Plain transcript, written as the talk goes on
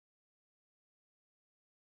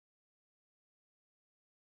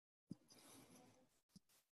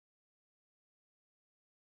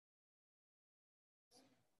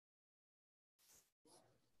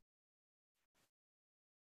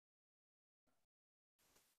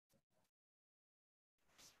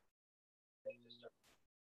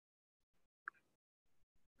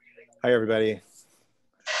Hi, everybody.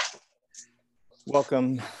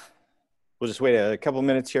 Welcome. We'll just wait a couple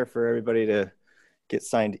minutes here for everybody to get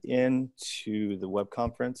signed in to the web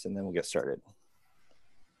conference, and then we'll get started.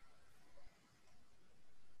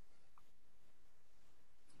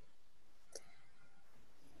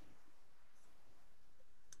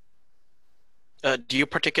 Do you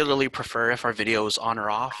particularly prefer if our video is on or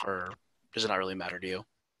off, or does it not really matter to you?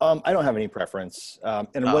 I don't have any preference.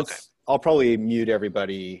 Okay. I'll probably mute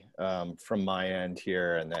everybody from my end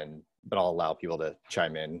here, but I'll allow people to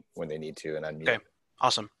chime in when they need to and unmute. Okay,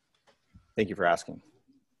 awesome. Thank you for asking.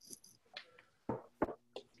 That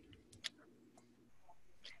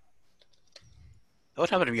would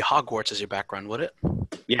happen to be Hogwarts as your background, would it?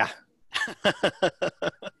 Yeah.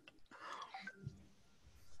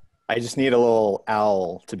 I just need a little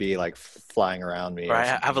owl to be like flying around me. Or I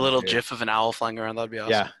have a little GIF of an owl flying around. That'd be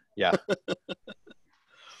awesome. Yeah.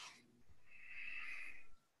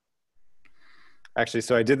 Actually,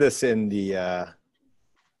 so I did this in the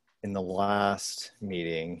last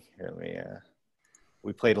meeting. Here,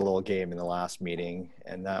 we played a little game in the last meeting,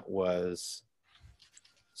 and that was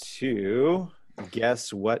to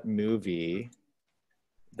guess what movie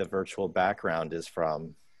the virtual background is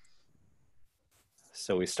from.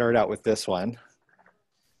 So we start out with this one.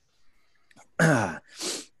 And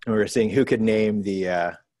we were seeing who could name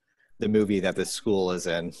the movie that this school is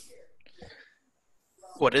in.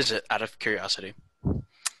 What is it, out of curiosity?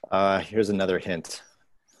 Here's another hint.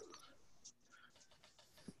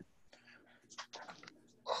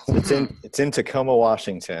 It's in Tacoma,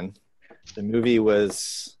 Washington. The movie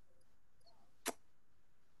was,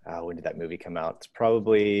 when did that movie come out? It's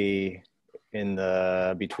probably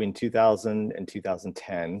between 2000 and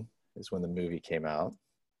 2010 is when the movie came out.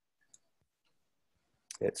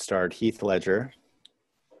 It starred Heath Ledger.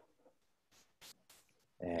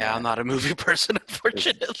 Yeah, I'm not a movie person,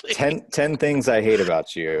 unfortunately. 10 Things I Hate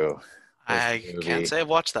About You. I can't say I've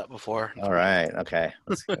watched that before. All right. Okay.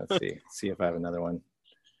 Let's see. See if I have another one.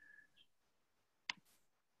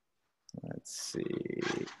 Let's see.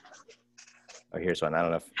 Oh, here's one. I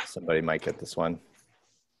don't know if somebody might get this one.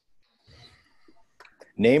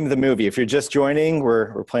 Name the movie. If you're just joining,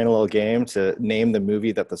 we're playing a little game to name the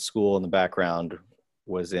movie that the school in the background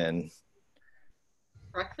was in.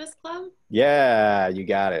 Breakfast Club? Yeah, you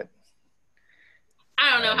got it.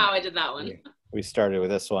 I don't know how I did that one. We started with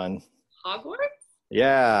this one. Hogwarts?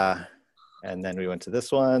 Yeah. And then we went to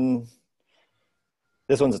this one.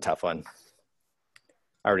 This one's a tough one.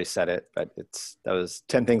 I already said it, but that was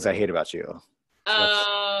 10 Things I Hate About You.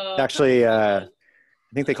 Oh. Actually, I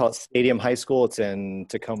think they call it Stadium High School. It's in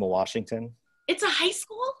Tacoma, Washington. It's a high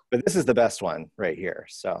school? But this is the best one right here.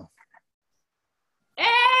 So.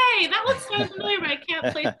 Hey, that looks so familiar, but I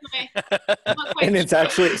can't place my. And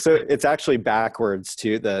it's actually backwards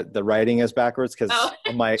too. The writing is backwards because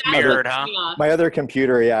my other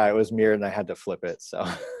computer, it was mirrored and I had to flip it. So.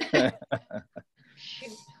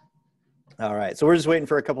 All right, so we're just waiting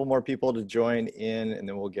for a couple more people to join in, and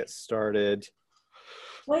then we'll get started.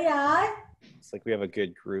 It's like we have a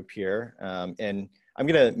good group here, and I'm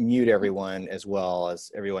going to mute everyone as well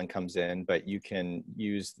as everyone comes in, but you can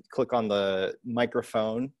click on the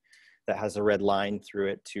microphone that has a red line through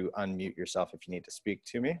it to unmute yourself if you need to speak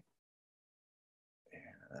to me.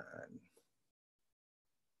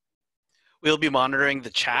 We'll be monitoring the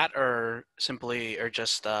chat or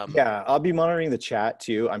just... Yeah, I'll be monitoring the chat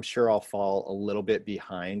too. I'm sure I'll fall a little bit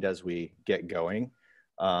behind as we get going.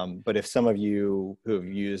 But if some of you who have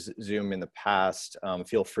used Zoom in the past,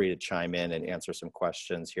 feel free to chime in and answer some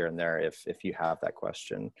questions here and there if you have that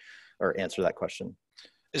question or answer that question.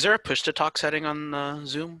 Is there a push-to-talk setting on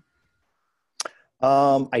Zoom?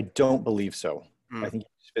 I don't believe so. I think you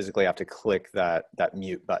just physically have to click that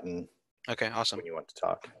mute button. Okay, awesome. When you want to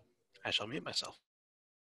talk. I shall mute myself.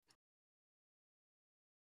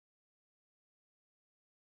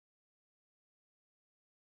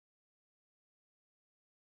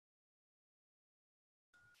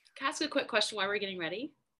 Can I ask a quick question while we're getting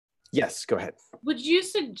ready? Yes, go ahead. Would you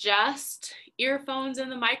suggest earphones in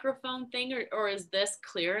the microphone thing, or is this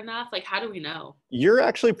clear enough? Like, how do we know? You're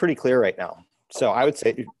actually pretty clear right now. So I would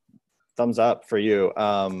say thumbs up for you.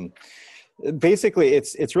 Basically,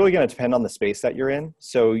 it's really going to depend on the space that you're in.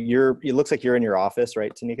 So it looks like you're in your office,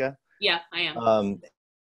 right, Tanika? Yeah, I am.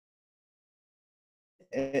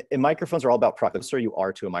 And microphones are all about proximity. The closer you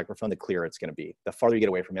are to a microphone, the clearer it's going to be. The farther you get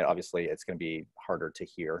away from it, obviously, it's going to be harder to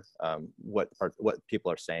hear what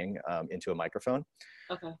people are saying into a microphone.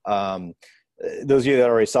 Okay. Those of you that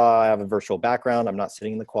already saw, I have a virtual background. I'm not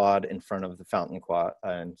sitting in the quad in front of the fountain. In front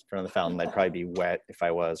of the fountain, I'd probably be wet if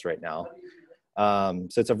I was right now. So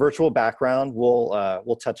it's a virtual background.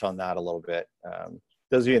 We'll touch on that a little bit.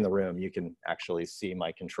 Those of you in the room, you can actually see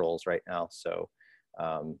my controls right now. So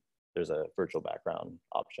there's a virtual background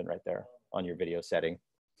option right there on your video setting.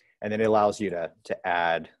 And then it allows you to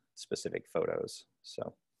add specific photos.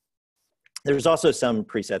 So there's also some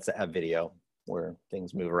presets that have video where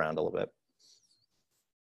things move around a little bit.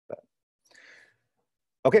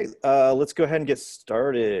 Okay, let's go ahead and get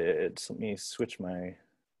started. So let me switch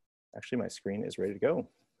actually my screen is ready to go.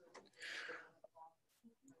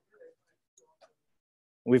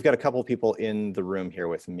 We've got a couple people in the room here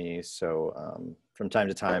with me. So from time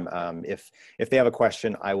to time, if they have a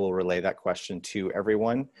question, I will relay that question to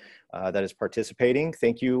everyone that is participating.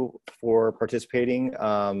 Thank you for participating.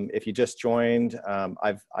 If you just joined,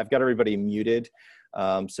 I've got everybody muted.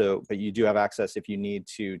 But you do have access if you need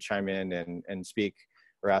to chime in and speak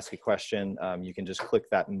or ask a question. You can just click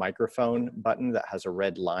that microphone button that has a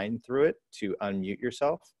red line through it to unmute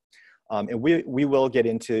yourself. And we will get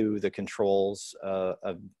into the controls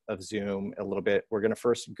of Zoom a little bit. We're gonna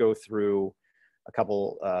first go through a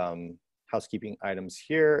couple housekeeping items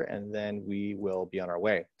here, and then we will be on our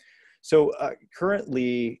way. So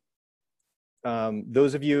currently,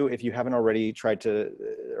 those of you, if you haven't already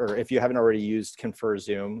or if you haven't already used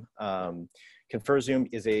ConferZoom, ConferZoom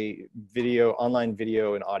is a online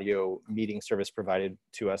video and audio meeting service provided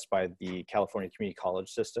to us by the California Community College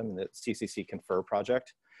System and the CCC Confer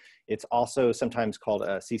project. It's also sometimes called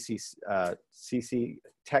a CC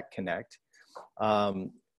Tech Connect.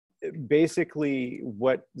 Basically,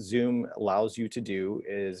 what Zoom allows you to do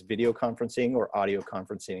is video conferencing or audio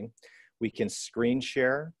conferencing. We can screen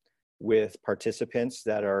share with participants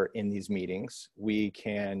that are in these meetings. We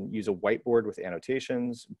can use a whiteboard with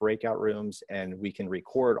annotations, breakout rooms, and we can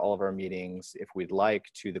record all of our meetings if we'd like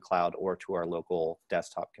to the cloud or to our local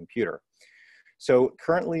desktop computer. So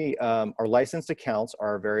currently, our licensed accounts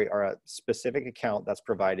are a specific account that's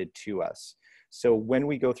provided to us. So when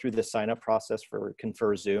we go through the sign up process for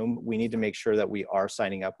ConferZoom, we need to make sure that we are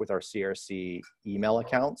signing up with our CRC email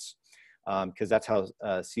accounts, because that's how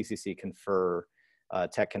CCC Confer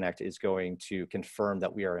Tech Connect is going to confirm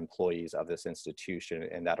that we are employees of this institution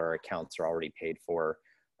and that our accounts are already paid for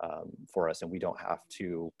us, and we don't have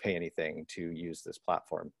to pay anything to use this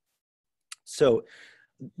platform. So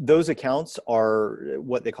those accounts are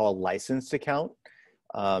what they call a licensed account,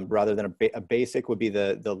 rather than a basic would be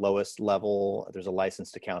the lowest level. There's a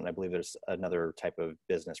licensed account, and I believe there's another type of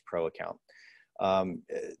business pro account.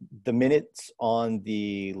 The minutes on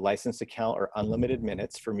the licensed account are unlimited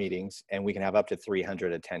minutes for meetings, and we can have up to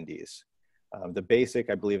 300 attendees. The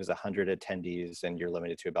basic, I believe, is 100 attendees, and you're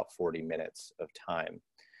limited to about 40 minutes of time.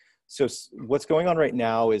 So what's going on right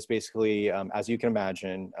now is basically, as you can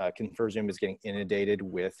imagine, ConferZoom is getting inundated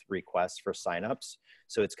with requests for signups.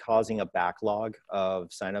 So it's causing a backlog of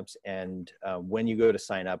signups. And when you go to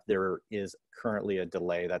sign up, there is currently a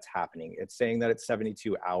delay that's happening. It's saying that it's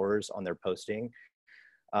 72 hours on their posting.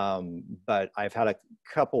 But I've had a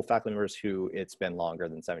couple faculty members who it's been longer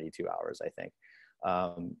than 72 hours, I think.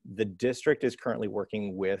 The district is currently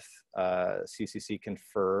working with CCC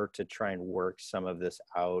Confer to try and work some of this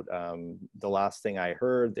out. The last thing I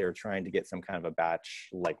heard, they're trying to get some kind of a batch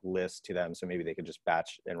like list to them, so maybe they could just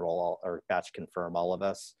batch enroll or batch confirm all of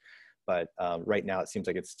us. But right now it seems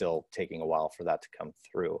like it's still taking a while for that to come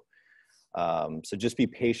through. So just be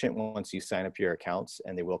patient once you sign up your accounts,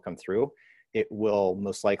 and they will come through. It will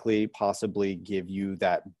most likely possibly give you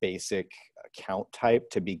that basic account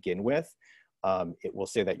type to begin with. It will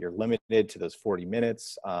say that you're limited to those 40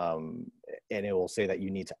 minutes, and it will say that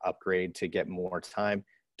you need to upgrade to get more time.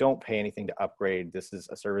 Don't pay anything to upgrade. This is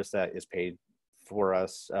a service that is paid for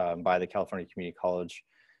us by the California Community College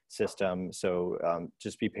System. So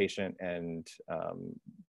just be patient, and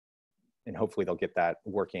hopefully they'll get that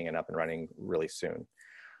working and up and running really soon.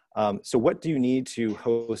 So what do you need to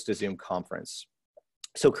host a Zoom conference?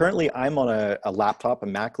 So currently I'm on a laptop, a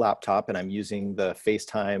Mac laptop, and I'm using the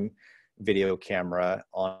FaceTime video camera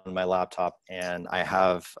on my laptop, and I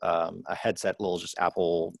have a headset, little just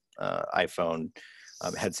Apple iPhone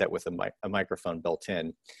headset with a microphone built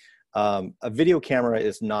in. A video camera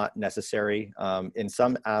is not necessary. In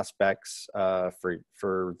some aspects,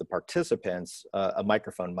 for the participants, a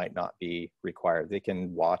microphone might not be required. They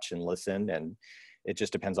can watch and listen, and it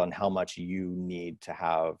just depends on how much you need to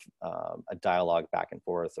have a dialogue back and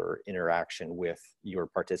forth or interaction with your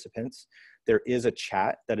participants. There is a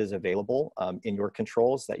chat that is available in your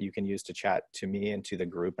controls that you can use to chat to me and to the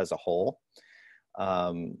group as a whole.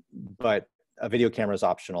 But a video camera is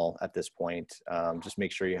optional at this point. Just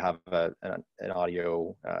make sure you have an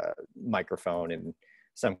audio microphone and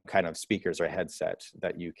some kind of speakers or headset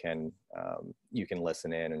that you can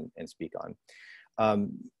listen in and speak on.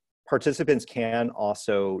 Participants can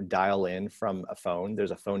also dial in from a phone.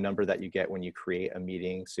 There's a phone number that you get when you create a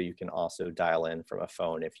meeting, so you can also dial in from a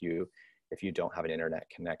phone if you don't have an internet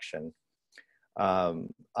connection. A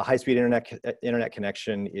high-speed internet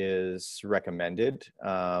connection is recommended,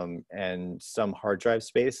 and some hard drive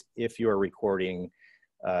space if you are recording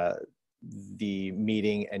the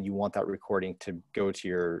meeting and you want that recording to go to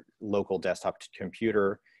your local desktop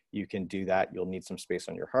computer. You can do that. You'll need some space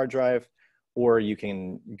on your hard drive, or you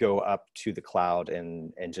can go up to the cloud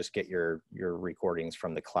and just get your recordings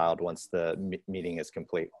from the cloud once the meeting is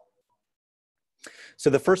complete. So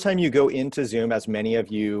the first time you go into Zoom, as many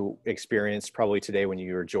of you experienced probably today when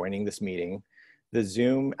you were joining this meeting, the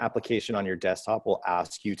Zoom application on your desktop will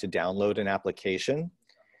ask you to download an application.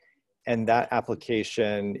 And that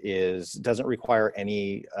application doesn't require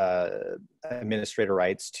any administrator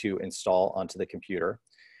rights to install onto the computer.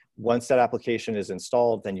 Once that application is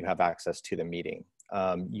installed, then you have access to the meeting.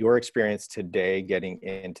 Your experience today getting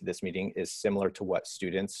into this meeting is similar to what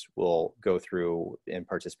students will go through in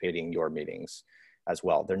participating in your meetings as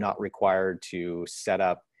well. They're not required to set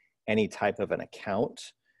up any type of an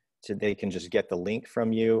account. So they can just get the link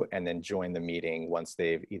from you and then join the meeting once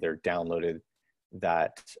they've either downloaded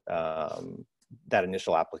that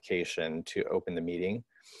initial application to open the meeting,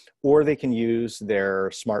 or they can use their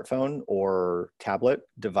smartphone or tablet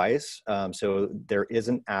device. So there is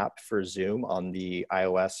an app for Zoom on the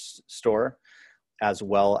iOS store, as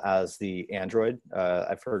well as the Android.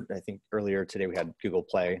 I've heard, I think earlier today we had Google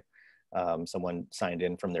Play. Someone signed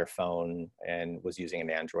in from their phone and was using an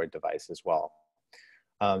Android device as well.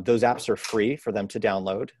 Those apps are free for them to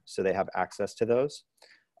download, so they have access to those.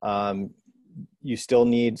 You still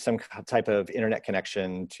need some type of internet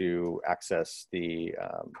connection to access the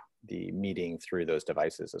meeting through those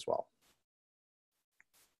devices as well.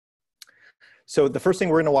 So the first thing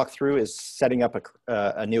we're going to walk through is setting up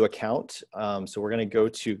a new account. So we're going to go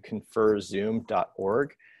to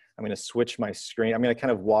ConferZoom.org. I'm going to switch my screen. I'm going to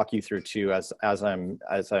kind of walk you through too, as I'm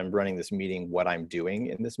running this meeting, what I'm doing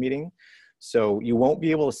in this meeting. So you won't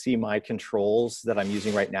be able to see my controls that I'm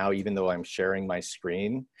using right now, even though I'm sharing my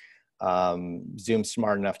screen. Zoom's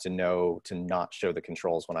smart enough to know to not show the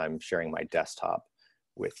controls when I'm sharing my desktop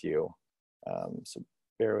with you. So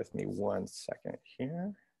bear with me one second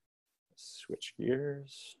here. Switch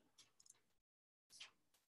gears.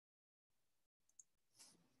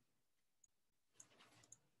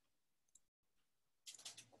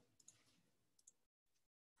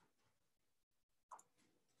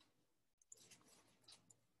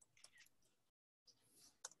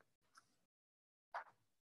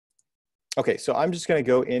 Okay, so I'm just going to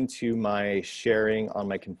go into my sharing on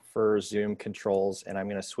my ConferZoom controls, and I'm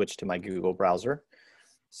going to switch to my Google browser.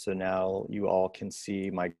 So now you all can see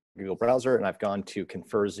my Google browser, and I've gone to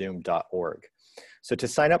ConferZoom.org. So to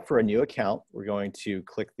sign up for a new account, we're going to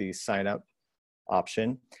click the sign up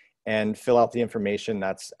option and fill out the information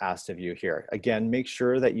that's asked of you here. Again, make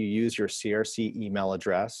sure that you use your CRC email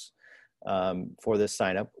address for this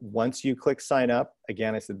sign up. Once you click sign up,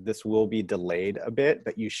 again, I said this will be delayed a bit,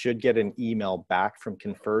 but you should get an email back from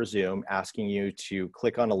ConferZoom asking you to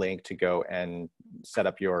click on a link to go and set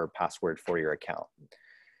up your password for your account.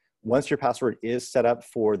 Once your password is set up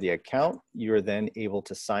for the account, you're then able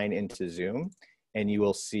to sign into Zoom, and you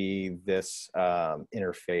will see this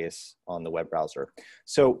interface on the web browser.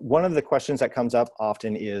 So one of the questions that comes up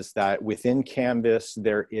often is that within Canvas,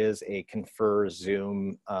 there is a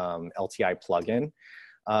ConferZoom LTI plugin.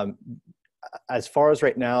 As far as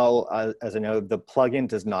right now, as I know, the plugin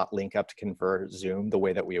does not link up to ConferZoom the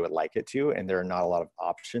way that we would like it to, and there are not a lot of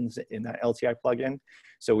options in that LTI plugin.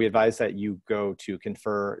 So we advise that you go to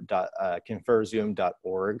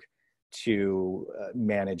ConferZoom.org to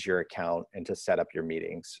manage your account and to set up your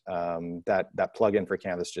meetings. That plugin for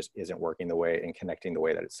Canvas just isn't working the way and connecting the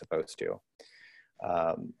way that it's supposed to.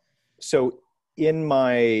 So in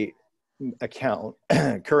my account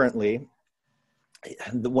currently,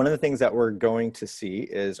 one of the things that we're going to see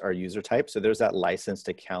is our user type. So there's that licensed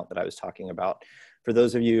account that I was talking about. For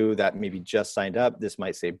those of you that maybe just signed up, this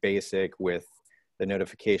might say basic with the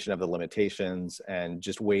notification of the limitations, and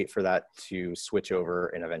just wait for that to switch over,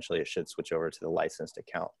 and eventually it should switch over to the licensed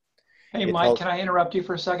account. Hey, Mike, can I interrupt you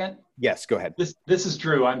for a second? Yes, go ahead. This is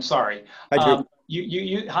Drew. I'm sorry. Hi, Drew.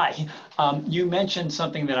 Hi. You mentioned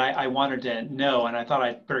something that I wanted to know, and I thought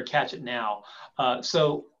I'd better catch it now.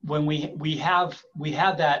 So when we have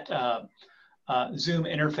that Zoom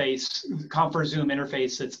interface, ConferZoom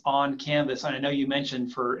interface that's on Canvas. And I know you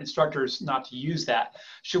mentioned for instructors not to use that.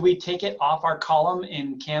 Should we take it off our column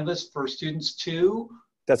in Canvas for students too?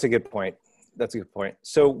 That's a good point. That's a good point.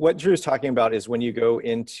 So what Drew's talking about is when you go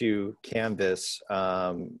into Canvas,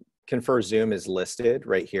 ConferZoom is listed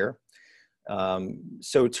right here.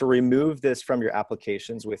 So to remove this from your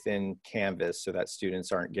applications within Canvas so that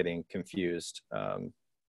students aren't getting confused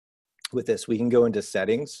with this, we can go into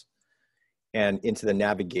settings and into the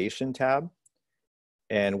navigation tab.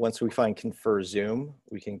 And once we find ConferZoom,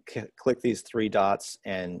 we can click these three dots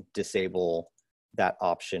and disable that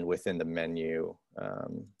option within the menu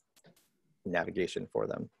navigation for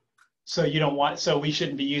them. So you don't want, so we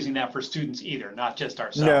shouldn't be using that for students either, not just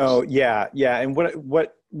ourselves. No, yeah. And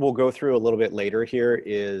what we'll go through a little bit later here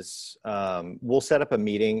is we'll set up a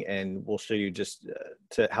meeting and we'll show you just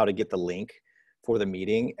how to get the link for the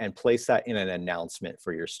meeting and place that in an announcement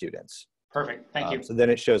for your students. Perfect, thank you. So then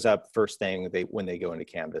it shows up first thing when they go into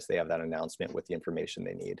Canvas, they have that announcement with the information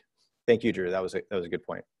they need. Thank you, Drew. That was a good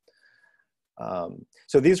point.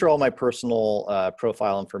 So these are all my personal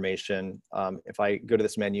profile information. If I go to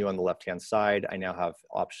this menu on the left-hand side, I now have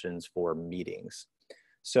options for meetings.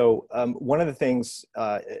 So one of the things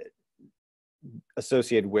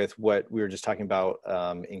associated with what we were just talking about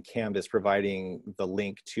in Canvas, providing the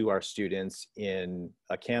link to our students in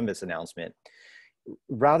a Canvas announcement,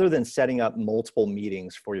 rather than setting up multiple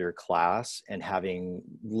meetings for your class and having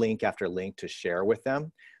link after link to share with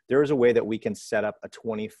them, there is a way that we can set up a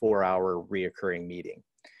 24-hour reoccurring meeting.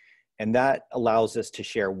 And that allows us to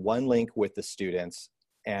share one link with the students,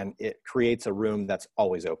 and it creates a room that's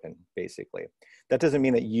always open, basically. That doesn't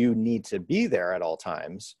mean that you need to be there at all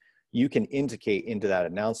times. You can indicate into that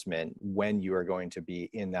announcement when you are going to be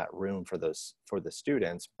in that room for the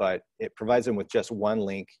students, but it provides them with just one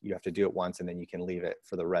link. You have to do it once, and then you can leave it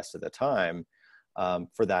for the rest of the time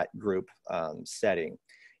for that group setting.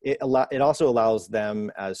 It also allows them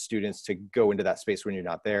as students to go into that space when you're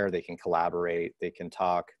not there. They can collaborate, they can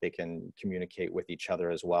talk, they can communicate with each other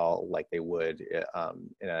as well, like they would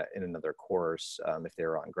in another course if they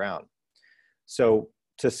were on ground. So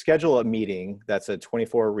to schedule a meeting, that's a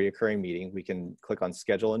 24 reoccurring meeting, we can click on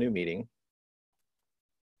schedule a new meeting.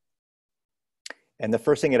 And the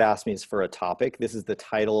first thing it asks me is for a topic. This is the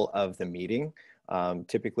title of the meeting.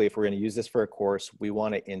 Typically, if we're going to use this for a course, we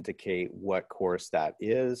want to indicate what course that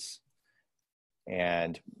is.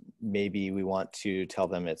 And maybe we want to tell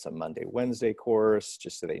them it's a Monday, Wednesday course,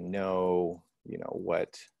 just so they know,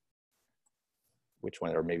 which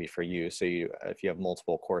one, or maybe for you. So if you have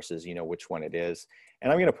multiple courses, you know which one it is.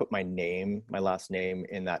 And I'm going to put my name, my last name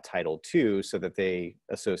in that title too, so that they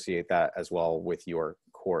associate that as well with your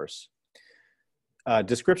course.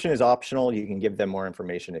 Description is optional. You can give them more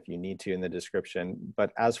information if you need to in the description.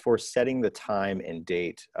 But as for setting the time and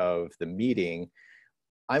date of the meeting,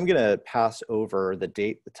 I'm going to pass over the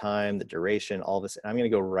date, the time, the duration, all this. And I'm going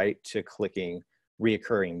to go right to clicking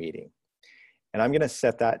reoccurring meeting. And I'm going to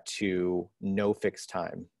set that to no fixed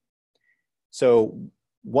time. So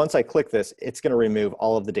once I click this, it's going to remove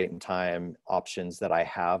all of the date and time options that I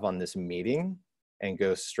have on this meeting and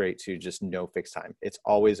go straight to just no fixed time. It's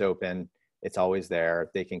always open. It's always there.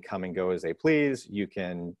 They can come and go as they please. You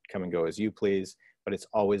can come and go as you please, but it's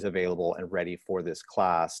always available and ready for this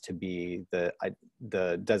class to be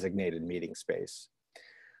the designated meeting space.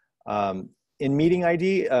 In meeting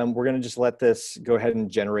ID, we're going to just let this go ahead and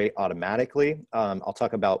generate automatically. I'll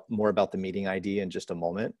talk more about the meeting ID in just a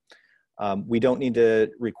moment. We don't need to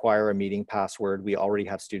require a meeting password. We already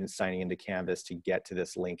have students signing into Canvas to get to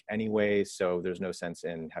this link anyway, so there's no sense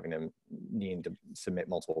in having them needing to submit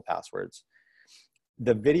multiple passwords.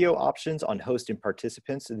 The video options on host and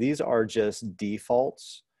participants, these are just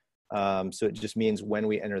defaults. So it just means when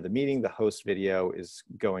we enter the meeting, the host video is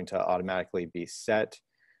going to automatically be set.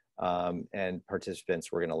 And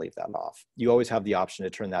participants, we're going to leave that off. You always have the option to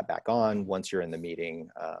turn that back on once you're in the meeting,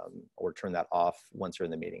 or turn that off once you're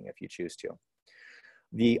in the meeting if you choose to.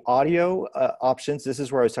 The audio options, this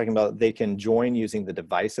is where I was talking about they can join using the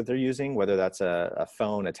device that they're using, whether that's a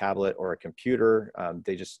phone, a tablet, or a computer.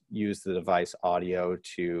 They just use the device audio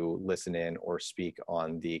to listen in or speak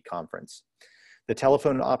on the conference. The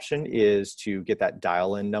telephone option is to get that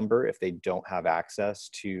dial-in number if they don't have access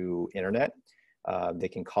to internet. They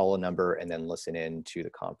can call a number and then listen in to the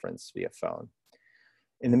conference via phone.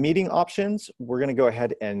 In the meeting options, we're going to go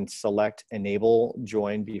ahead and select enable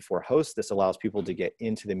join before host. This allows people to get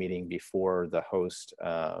into the meeting before the host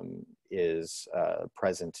is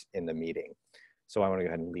present in the meeting. So I want to go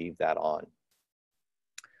ahead and leave that on.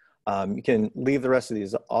 You can leave the rest of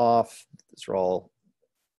these off. These are all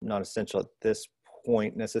not essential at this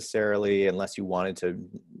point necessarily, unless you wanted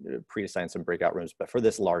to pre-assign some breakout rooms. But for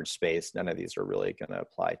this large space, none of these are really going to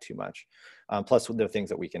apply too much. Plus, there are things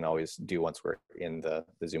that we can always do once we're in the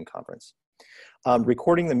Zoom conference.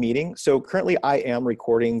 Recording the meeting. So currently I am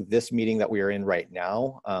recording this meeting that we are in right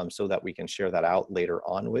now, so that we can share that out later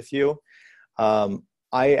on with you.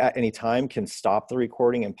 I, at any time, can stop the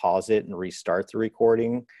recording and pause it and restart the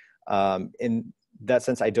recording. In that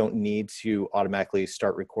sense, I don't need to automatically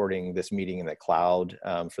start recording this meeting in the cloud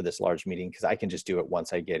for this large meeting, because I can just do it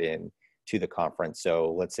once I get in to the conference.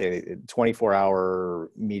 So let's say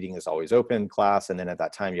 24-hour meeting is always open, class, and then at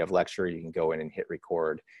that time you have lecture, you can go in and hit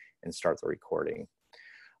record and start the recording.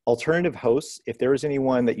 Alternative hosts, if there is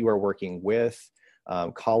anyone that you are working with,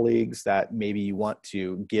 colleagues that maybe you want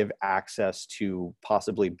to give access to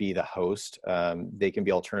possibly be the host, they can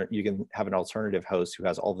be you can have an alternative host who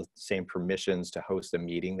has all the same permissions to host a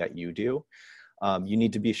meeting that you do. You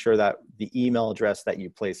need to be sure that the email address that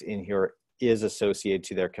you place in here is associated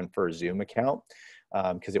to their ConferZoom account,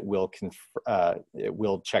 because it will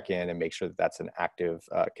check in and make sure that that's an active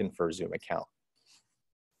ConferZoom account.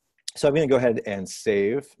 So I'm going to go ahead and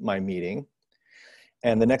save my meeting.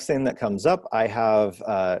 And the next thing that comes up, I have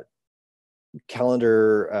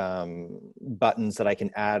calendar buttons that I can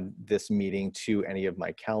add this meeting to any of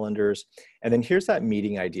my calendars. And then here's that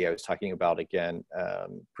meeting ID I was talking about again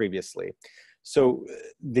previously. So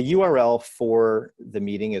the URL for the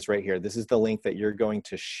meeting is right here. This is the link that you're going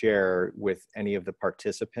to share with any of the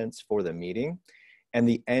participants for the meeting. And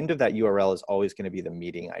the end of that URL is always going to be the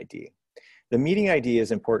meeting ID. The meeting ID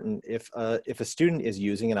is important if a student is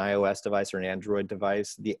using an iOS device or an Android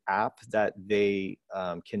device. The app that they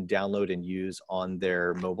can download and use on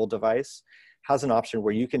their mobile device has an option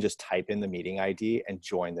where you can just type in the meeting ID and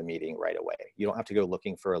join the meeting right away. You don't have to go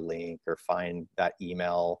looking for a link or find that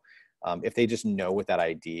email. If they just know what that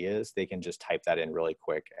ID is, they can just type that in really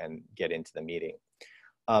quick and get into the meeting.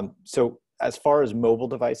 So as far as mobile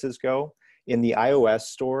devices go, in the iOS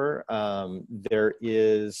store, there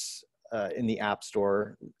is in the App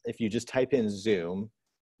Store, if you just type in Zoom,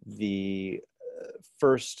 the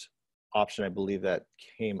first option I believe that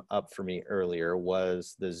came up for me earlier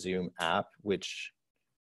was the Zoom app, which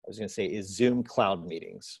I was going to say is Zoom Cloud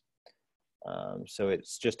Meetings. So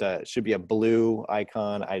it's just should be a blue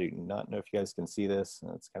icon. I do not know if you guys can see this.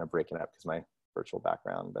 It's kind of breaking up because my virtual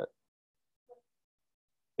background, but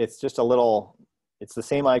it's just a little, it's the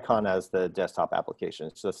same icon as the desktop application.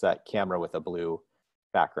 It's just that camera with a blue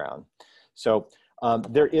background. So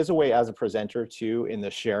there is a way as a presenter too in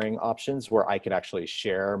the sharing options where I could actually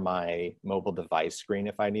share my mobile device screen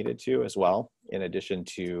if I needed to as well, in addition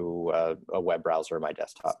to a web browser or my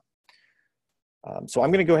desktop. So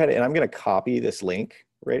I'm going to go ahead and I'm going to copy this link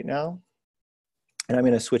right now, and I'm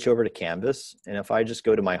going to switch over to Canvas. And if I just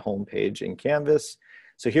go to my home page in Canvas,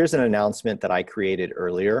 so here's an announcement that I created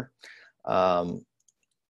earlier.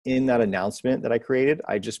 In that announcement that I created,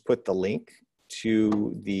 I just put the link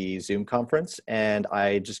to the Zoom conference, and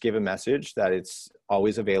I just gave a message that it's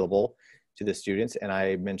always available to the students. And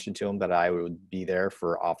I mentioned to them that I would be there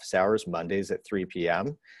for office hours, Mondays at 3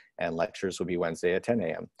 p.m. and lectures will be Wednesday at 10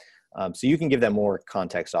 a.m. So you can give them more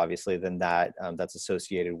context, obviously, than that that's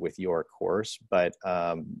associated with your course. But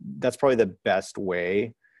that's probably the best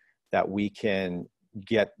way that we can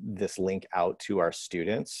get this link out to our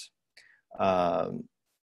students.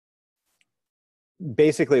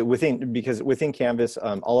 Basically because within Canvas,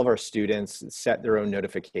 all of our students set their own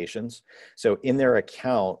notifications. So in their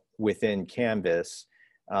account within Canvas,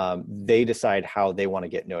 they decide how they want to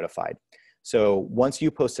get notified. So once you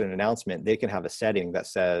post an announcement, they can have a setting that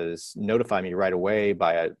says, notify me right away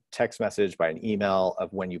by a text message, by an email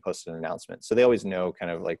of when you post an announcement. So they always know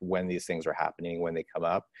kind of like when these things are happening, when they come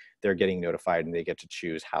up, they're getting notified, and they get to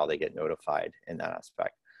choose how they get notified in that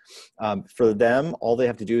aspect. For them, all they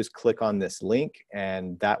have to do is click on this link,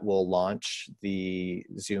 and that will launch the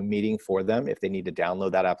Zoom meeting for them. If they need to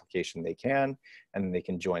download that application, they can, and then they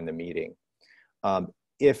can join the meeting.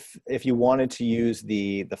 If you wanted to use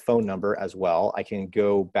the phone number as well, I can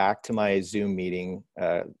go back to my Zoom meeting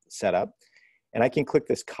setup, and I can click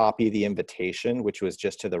this copy the invitation, which was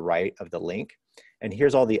just to the right of the link. And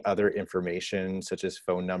here's all the other information, such as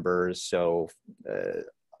phone numbers. So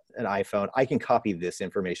an iPhone, I can copy this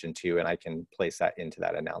information too, and I can place that into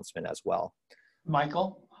that announcement as well.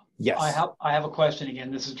 Michael? Yes. I have a question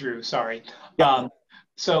again. This is Drew, sorry. Yeah.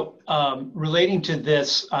 So relating to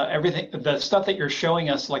this, everything, the stuff that you're showing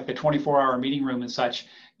us, like the 24-hour meeting room and such,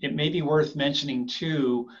 it may be worth mentioning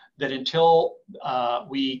too, that until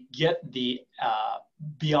we get the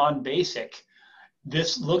Beyond Basic,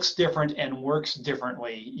 this looks different and works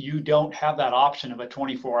differently. You don't have that option of a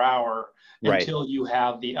 24-hour Right. until you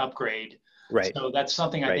have the upgrade. Right. So that's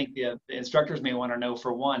something I Right. think the instructors may want to know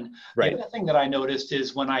for one. Right. The other thing that I noticed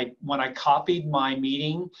is when I copied my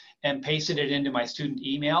meeting and pasted it into my student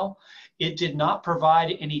email, it did not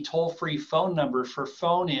provide any toll-free phone number for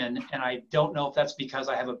phone in, and I don't know if that's because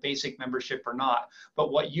I have a basic membership or not.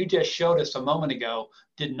 But what you just showed us a moment ago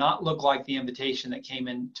did not look like the invitation that came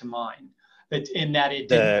into mine. In that it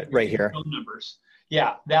didn't right here. phone numbers.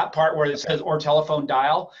 Yeah, that part where it says or telephone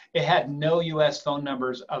dial, it had no U.S. phone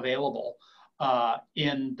numbers available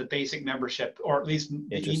in the basic membership, or at least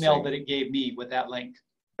the email that it gave me with that link.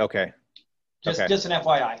 Okay. Just an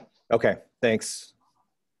FYI. Okay, thanks.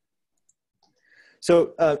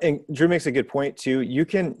 So, and Drew makes a good point too. You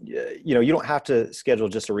can, you don't have to schedule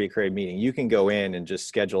just a recurring meeting. You can go in and just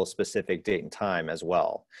schedule a specific date and time as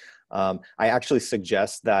well. I actually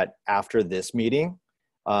suggest that after this meeting,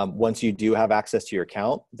 once you do have access to your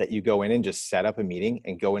account, that you go in and just set up a meeting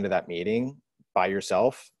and go into that meeting by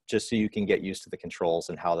yourself, just so you can get used to the controls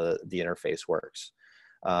and how the interface works,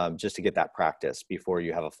 just to get that practice before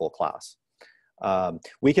you have a full class.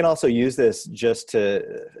 We can also use this just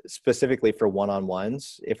to specifically for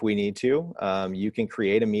one-on-ones if we need to. You can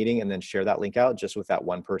create a meeting and then share that link out just with that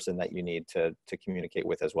one person that you need to communicate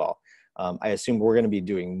with as well. I assume we're going to be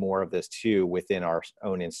doing more of this too within our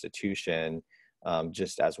own institution,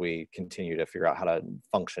 just as we continue to figure out how to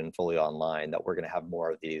function fully online, that we're going to have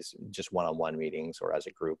more of these just one-on-one meetings or as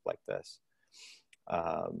a group like this.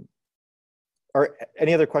 Are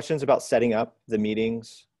any other questions about setting up the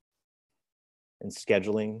meetings and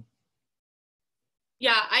scheduling?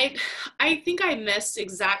 Yeah, I think I missed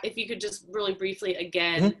if you could just really briefly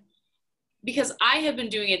again, because I have been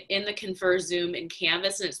doing it in the ConferZoom and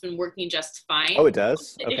Canvas and it's been working just fine. Oh, it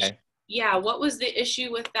does? Okay. Yeah, what was the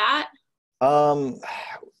issue with that?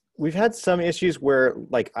 We've had some issues where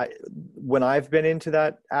when I've been into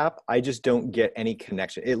that app, I just don't get any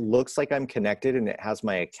connection. It looks like I'm connected and it has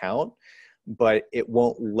my account, but it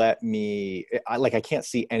won't let me, I can't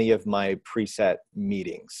see any of my preset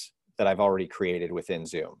meetings that I've already created within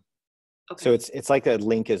Zoom. Okay. So it's like a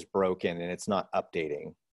link is broken and it's not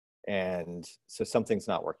updating. And so something's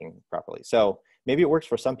not working properly. So maybe it works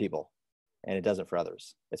for some people and it doesn't for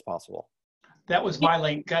others. It's possible. That was my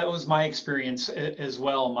link. That was my experience as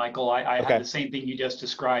well, Michael. I Okay. had the same thing you just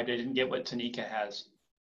described. I didn't get what Tanika has.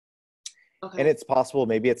 Okay. And it's possible,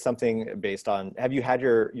 maybe it's something based on, have you had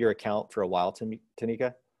your account for a while,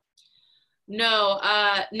 Tanika? No,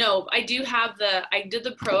 no, I did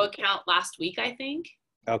the pro account last week, I think.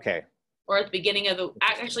 Okay. Or at the beginning of the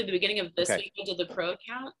beginning of this week, I did the pro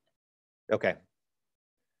account. Okay.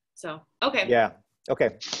 So, okay. Yeah.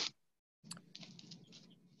 Okay.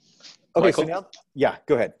 Okay. Michael? So now, yeah,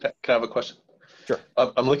 go ahead. Can I have a question? Sure.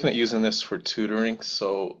 I'm looking at using this for tutoring.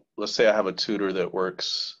 So let's say I have a tutor that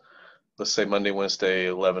works, let's say Monday, Wednesday,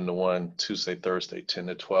 11 to 1, Tuesday, Thursday, 10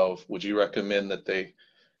 to 12. Would you recommend that they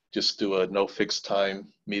just do a no fixed time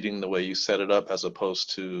meeting the way you set it up as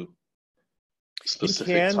opposed to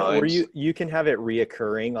specific times? Or you can have it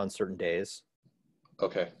reoccurring on certain days.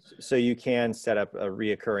 Okay. So you can set up a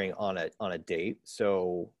reoccurring on a date.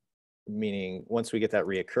 So meaning once we get that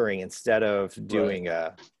reoccurring, instead of doing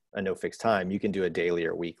a no fixed time, you can do a daily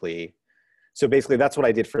or weekly. So basically that's what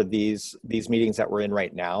I did for these meetings that we're in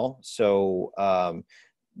right now. So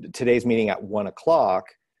today's meeting at 1 o'clock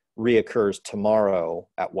reoccurs tomorrow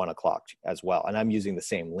at 1 o'clock as well. And I'm using the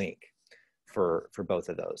same link for both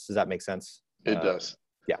of those. Does that make sense? It does.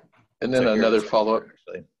 Yeah. And then another follow-up.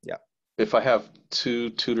 Yeah. If I have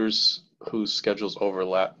two tutors whose schedules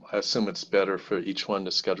overlap, I assume it's better for each one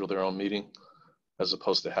to schedule their own meeting as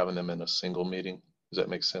opposed to having them in a single meeting. Does that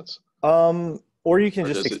make sense? Or you can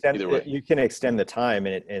just extend it. You can extend the time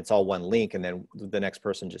and it's all one link and then the next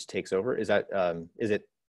person just takes over. Is that, is it?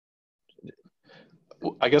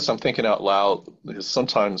 I guess I'm thinking out loud because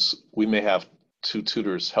sometimes we may have two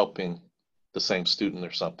tutors helping the same student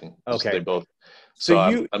or something. Okay. So they both. So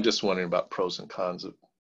I'm just wondering about pros and cons of.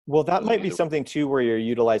 Well, that might be something too, where you're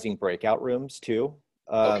utilizing breakout rooms too.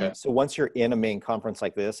 Okay. So once you're in a main conference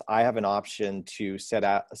like this, I have an option to set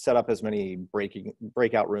up as many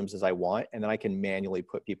breakout rooms as I want, and then I can manually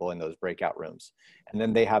put people in those breakout rooms, and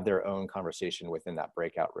then they have their own conversation within that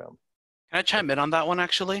breakout room. Can I chime in on that one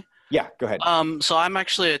actually? Yeah, go ahead. So I'm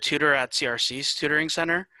actually a tutor at CRC's tutoring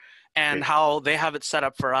center, and how they have it set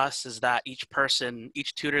up for us is that each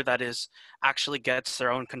tutor that is actually gets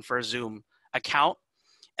their own ConferZoom account.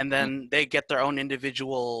 And then they get their own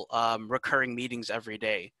individual recurring meetings every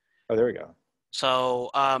day. Oh, there we go. So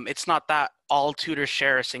it's not that all tutors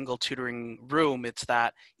share a single tutoring room. It's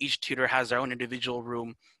that each tutor has their own individual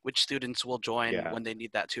room, which students will join Yeah. when they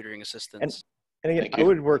need that tutoring assistance. And again, Thank I you.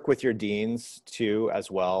 would work with your deans too as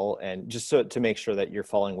well, and just so to make sure that you're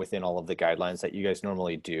falling within all of the guidelines that you guys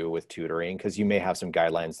normally do with tutoring, because you may have some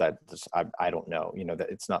guidelines that just, I don't know, you know, that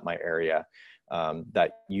it's not my area,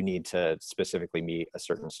 that you need to specifically meet a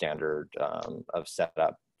certain standard of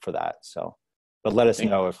setup for that. So, but let us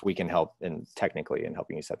know if we can help technically in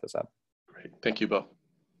helping you set this up. Great. Thank you, Bo.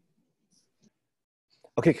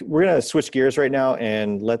 Okay, we're gonna switch gears right now,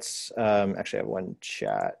 and let's actually have one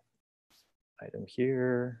chat item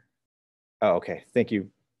here. Oh, okay. Thank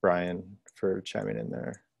you, Brian, for chiming in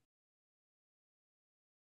there.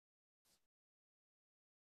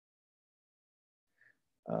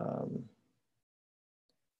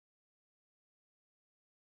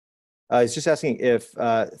 I was just asking if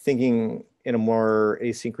thinking in a more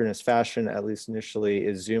asynchronous fashion, at least initially,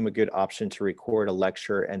 is Zoom a good option to record a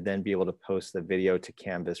lecture and then be able to post the video to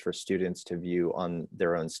Canvas for students to view on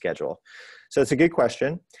their own schedule? So it's a good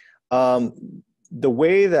question. The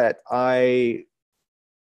way that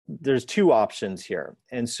there's two options here.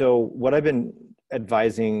 And so what I've been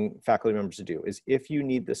advising faculty members to do is if you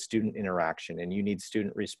need the student interaction and you need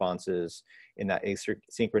student responses in that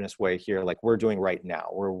asynchronous way here, like we're doing right now,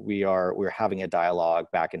 where we're having a dialogue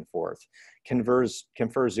back and forth,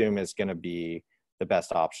 ConferZoom is going to be the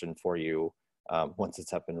best option for you once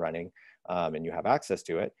it's up and running and you have access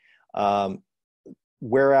to it.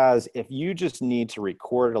 Whereas if you just need to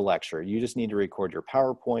record a lecture, you just need to record your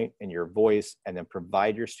PowerPoint and your voice and then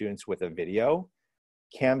provide your students with a video,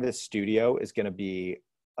 Canvas Studio is going to be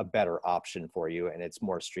a better option for you, and it's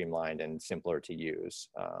more streamlined and simpler to use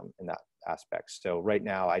in that aspect. So right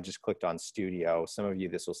now I just clicked on Studio. Some of you,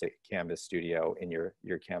 this will say Canvas Studio in your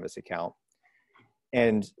Canvas account.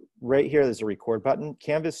 And right here, there's a record button.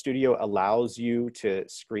 Canvas Studio allows you to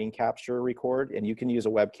screen capture record, and you can use a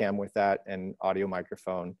webcam with that and audio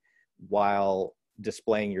microphone while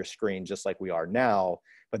displaying your screen just like we are now.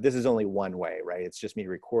 But this is only one way, right? It's just me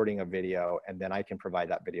recording a video, and then I can provide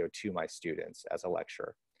that video to my students as a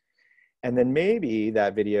lecture. And then maybe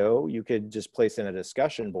that video, you could just place in a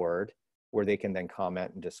discussion board where they can then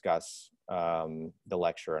comment and discuss the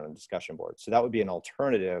lecture on a discussion board. So that would be an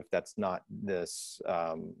alternative that's not this,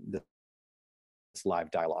 this live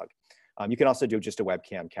dialogue. You can also do just a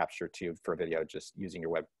webcam capture too for video, just using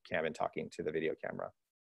your webcam and talking to the video camera.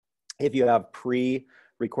 If you have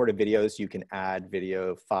pre-recorded videos, you can add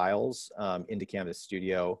video files into Canvas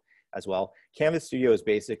Studio as well. Canvas Studio is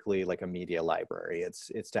basically like a media library.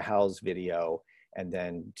 It's to house video and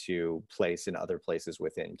then to place in other places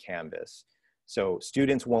within Canvas. So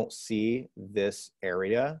students won't see this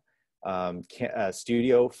area.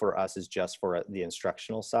 Studio for us is just for the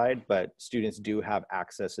instructional side, but students do have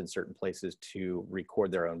access in certain places to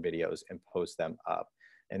record their own videos and post them up.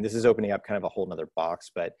 And this is opening up kind of a whole nother box,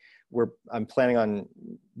 but I'm planning on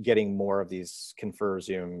getting more of these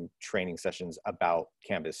ConferZoom training sessions about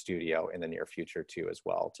Canvas Studio in the near future too, as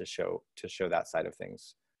well, to show that side of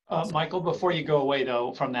things. Michael, before you go away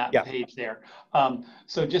though from that page there,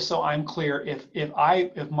 so just so I'm clear,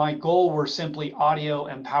 if my goal were simply audio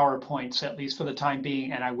and PowerPoints, at least for the time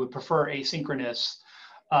being, and I would prefer asynchronous,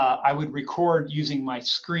 I would record using my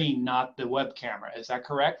screen, not the web camera. Is that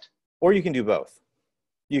correct? Or you can do both.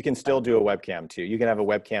 You can still do a webcam too. You can have a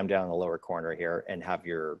webcam down in the lower corner here and have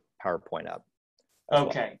your PowerPoint up.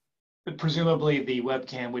 Okay. But presumably the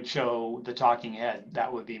webcam would show the talking head.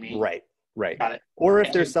 That would be me. Right. Right. Got it. Or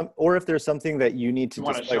if there's something that you need to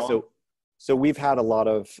display. So we've had a lot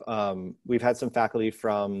of we've had some faculty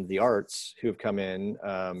from the arts who have come in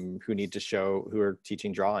who are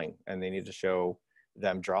teaching drawing, and they need to show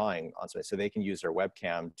them drawing on something, so they can use their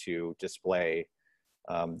webcam to display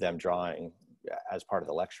them drawing as part of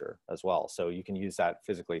the lecture as well. So you can use that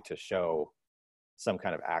physically to show some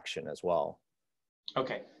kind of action as well.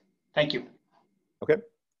 Okay. Thank you. Okay.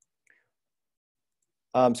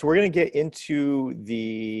 So we're going to get into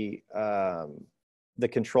the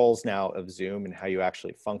controls now of Zoom and how you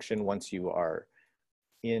actually function once you are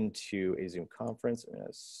into a Zoom conference. I'm going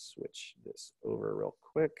to switch this over real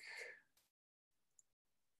quick.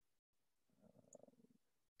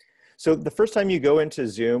 So the first time you go into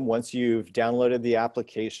Zoom, once you've downloaded the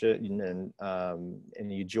application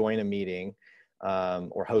and you join a meeting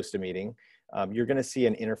or host a meeting, you're going to see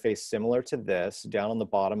an interface similar to this. Down on the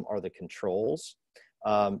bottom are the controls.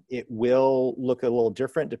 It will look a little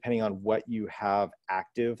different depending on what you have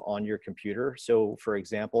active on your computer. So for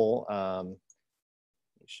example, let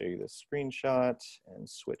me show you this screenshot and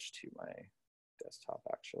switch to my desktop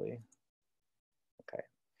actually. Okay.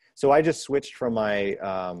 So I just switched from my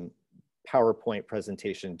PowerPoint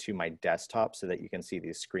presentation to my desktop so that you can see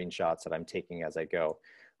these screenshots that I'm taking as I go.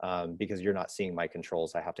 Because you're not seeing my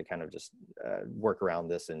controls, I have to kind of just work around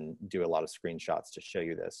this and do a lot of screenshots to show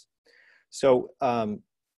you this. So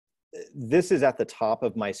this is at the top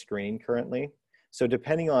of my screen currently. So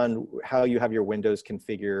depending on how you have your windows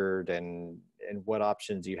configured and what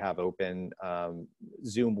options you have open,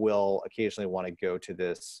 Zoom will occasionally want to go to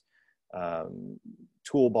this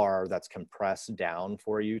toolbar that's compressed down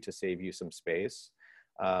for you to save you some space.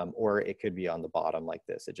 Or it could be on the bottom like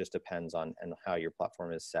this. It just depends on how your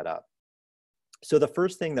platform is set up. So the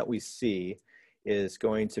first thing that we see is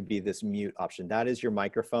going to be this mute option. That is your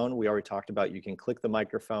microphone. We already talked about you can click the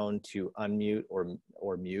microphone to unmute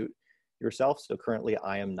or mute yourself. So currently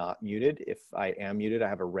I am not muted. If I am muted, I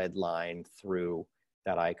have a red line through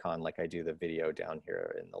that icon like I do the video down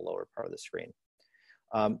here in the lower part of the screen.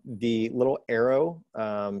 The little arrow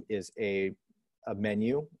is a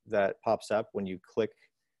menu that pops up when you click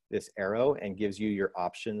this arrow and gives you your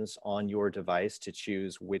options on your device to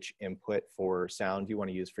choose which input for sound you want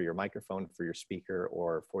to use for your microphone, for your speaker,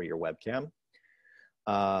 or for your webcam.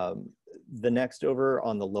 The next over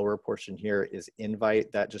on the lower portion here is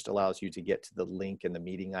invite. That just allows you to get to the link and the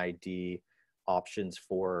meeting ID options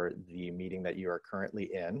for the meeting that you are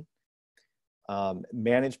currently in.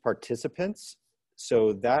 Manage participants.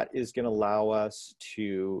 So that is going to allow us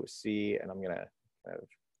to see, and I'm going to kind of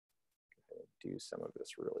do some of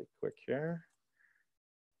this really quick here.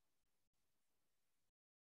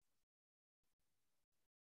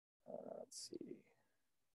 Let's see.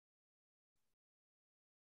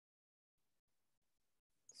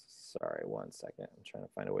 Sorry, one second. I'm trying to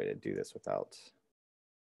find a way to do this without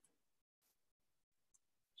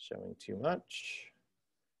showing too much.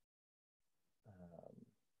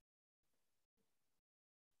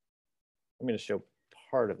 I'm going to show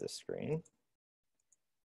part of the screen.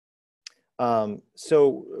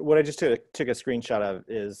 So what I just took a screenshot of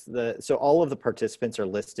is so all of the participants are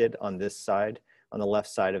listed on this side, on the left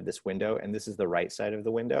side of this window, and this is the right side of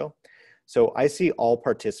the window. So I see all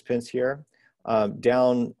participants here.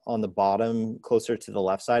 Down on the bottom, closer to the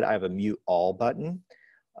left side, I have a mute all button.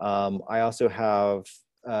 I also have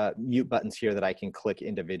mute buttons here that I can click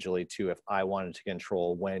individually too if I wanted to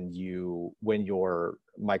control when your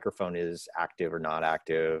microphone is active or not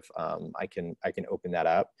active. I can open that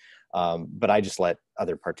up, but I just let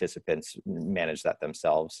other participants manage that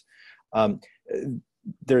themselves.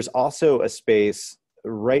 There's also a space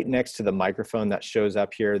right next to the microphone that shows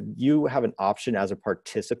up here. You have an option as a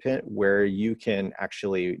participant where you can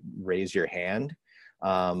actually raise your hand.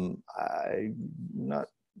 I'm not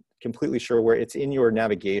completely sure where it's in your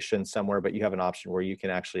navigation somewhere, but you have an option where you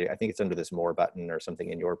can actually, I think it's under this more button or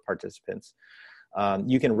something in your participants.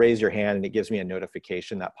 You can raise your hand and it gives me a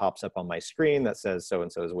notification that pops up on my screen that says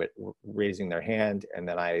so-and-so is raising their hand, and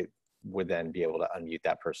then I would then be able to unmute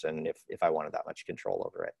that person if I wanted that much control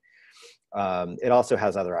over it. It also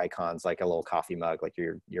has other icons like a little coffee mug, like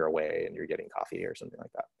you're away and you're getting coffee or something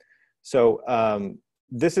like that. So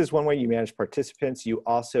this is one way you manage participants. You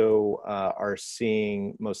also are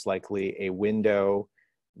seeing most likely a window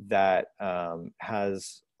that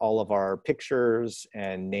has all of our pictures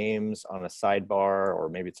and names on a sidebar, or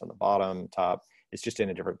maybe it's on the bottom top. It's just in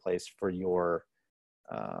a different place for your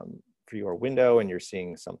window, and you're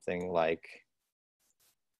seeing something like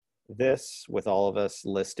this with all of us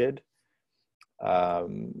listed.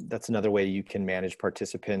 That's another way you can manage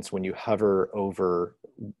participants. When you hover over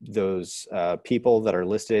those people that are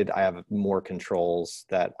listed, I have more controls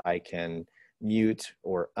that I can mute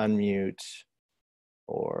or unmute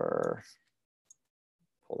or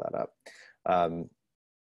pull that up.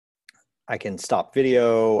 I can stop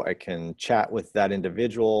video, I can chat with that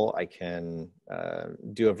individual, I can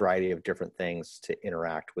do a variety of different things to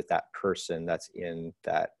interact with that person that's in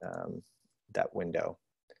that, that window.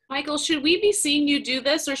 Michael, should we be seeing you do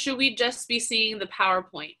this, or should we just be seeing the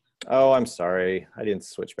PowerPoint? Oh, I'm sorry. I didn't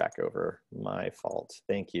switch back over. My fault.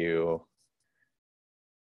 Thank you.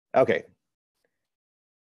 Okay.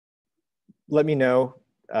 Let me know.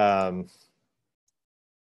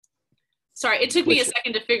 Sorry, it took me a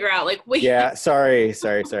second to figure out, like, wait. Yeah, sorry.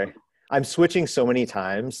 I'm switching so many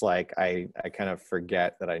times, like I kind of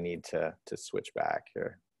forget that I need to switch back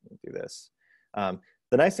here and do this.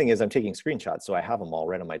 The nice thing is I'm taking screenshots, so I have them all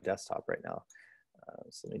right on my desktop right now.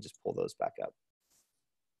 So let me just pull those back up.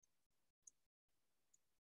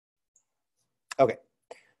 Okay.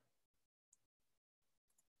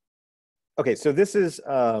 Okay, so this is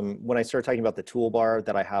when I start talking about the toolbar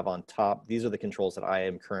that I have on top. These are the controls that I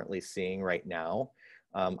am currently seeing right now.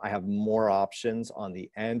 I have more options on the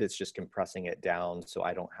end. It's just compressing it down, so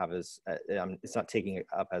I don't have as, it's not taking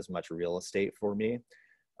up as much real estate for me.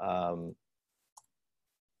 When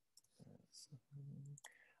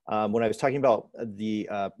I was talking about the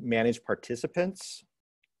managed participants,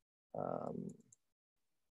 pull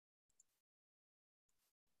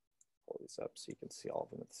these up so you can see all of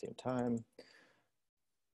them at the same time.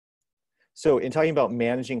 So in talking about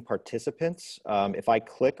managing participants, if I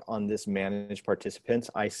click on this manage participants,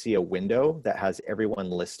 I see a window that has everyone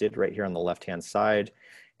listed right here on the left-hand side.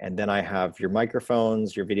 And then I have your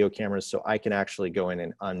microphones, your video cameras, so I can actually go in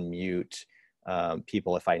and unmute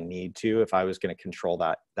people if I need to. If I was going to control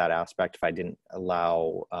that aspect, if I didn't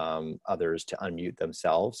allow others to unmute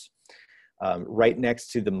themselves. Right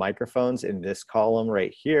next to the microphones in this column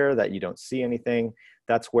right here that you don't see anything,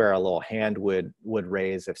 that's where a little hand would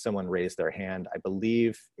raise if someone raised their hand. I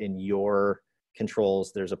believe in your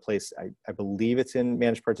controls, there's a place, I believe it's in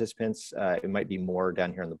manage participants. It might be more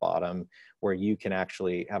down here on the bottom where you can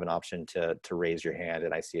actually have an option to raise your hand,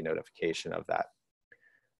 and I see a notification of that.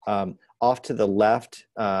 Off to the left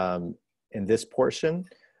in this portion,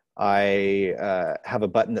 I have a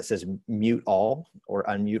button that says mute all or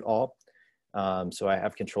unmute all. So I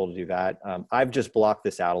have control to do that. I've just blocked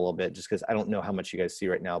this out a little bit just because I don't know how much you guys see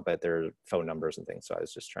right now, but there are phone numbers and things. So I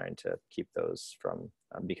was just trying to keep those from,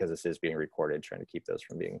 because this is being recorded, trying to keep those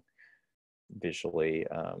from being visually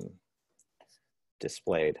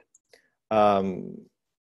displayed.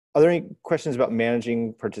 Are there any questions about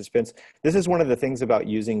managing participants? This is one of the things about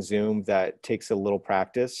using Zoom that takes a little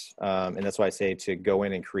practice. And that's why I say to go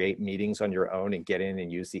in and create meetings on your own and get in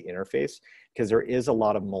and use the interface, because there is a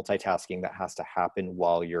lot of multitasking that has to happen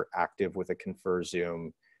while you're active with a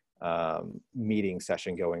ConferZoom meeting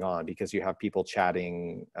session going on, because you have people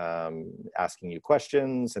chatting, asking you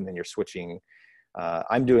questions, and then you're switching.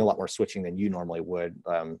 I'm doing a lot more switching than you normally would.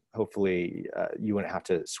 Hopefully you wouldn't have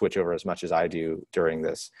to switch over as much as I do during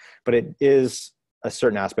this, but it is a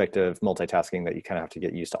certain aspect of multitasking that you kind of have to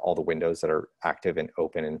get used to all the windows that are active and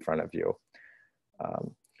open in front of you.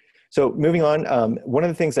 So moving on, one of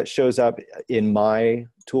the things that shows up in my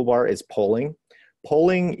toolbar is polling.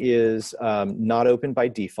 Polling is not open by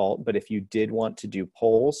default, but if you did want to do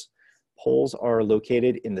polls, polls are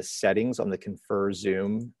located in the settings on the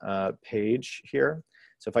ConferZoom page here.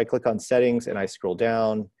 So if I click on settings and I scroll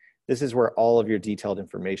down, this is where all of your detailed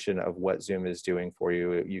information of what Zoom is doing for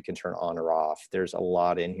you, you can turn on or off. There's a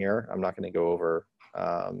lot in here. I'm not going to go over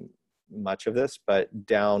much of this, but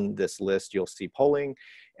down this list, you'll see polling,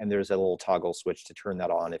 and there's a little toggle switch to turn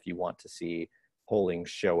that on if you want to see polling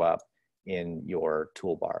show up in your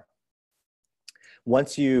toolbar.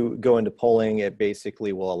 Once you go into polling, it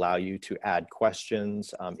basically will allow you to add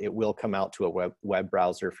questions. It will come out to a web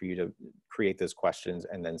browser for you to create those questions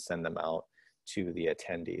and then send them out to the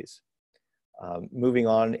attendees. Moving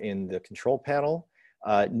on in the control panel,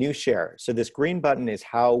 new share. So this green button is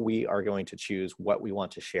how we are going to choose what we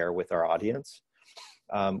want to share with our audience.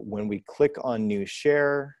 When we click on new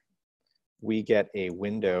share, we get a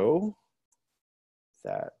window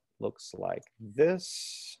that looks like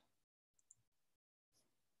this.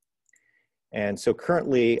 And so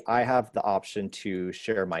currently I have the option to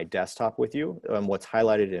share my desktop with you. What's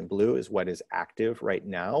highlighted in blue is what is active right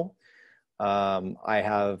now. I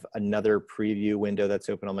have another preview window that's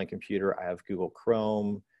open on my computer. I have Google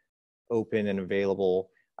Chrome open and available.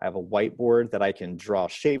 I have a whiteboard that I can draw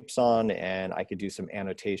shapes on, and I could do some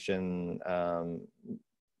annotation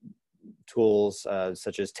tools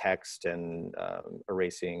such as text and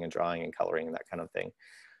erasing and drawing and coloring and that kind of thing.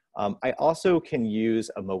 I also can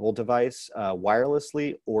use a mobile device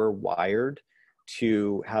wirelessly or wired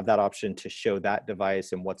to have that option to show that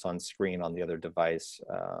device and what's on screen on the other device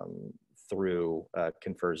through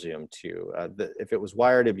ConferZoom too. If it was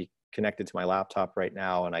wired, it'd be connected to my laptop right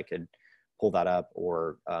now and I could pull that up,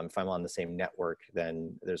 or if I'm on the same network,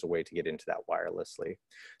 then there's a way to get into that wirelessly.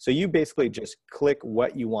 So you basically just click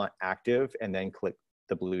what you want active and then click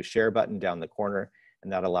the blue share button down the corner,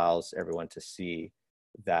 and that allows everyone to see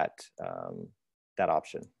that that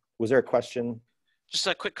option. Was there a question? Just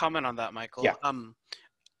a quick comment on that, Michael. Yeah.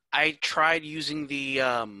 I tried using the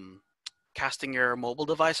casting your mobile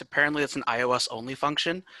device. Apparently it's an iOS only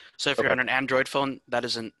function. So if you're on an Android phone, that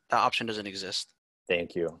option doesn't exist.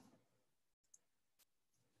 Thank you.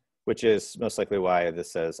 Which is most likely why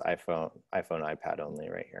this says iPhone, iPad only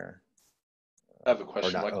right here. I have a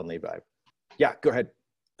question. Or not only, but yeah, go ahead.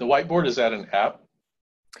 The whiteboard, is that an app?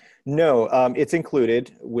 No, it's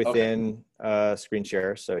included within screen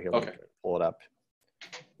share. So here, let me pull it up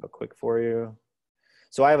real quick for you.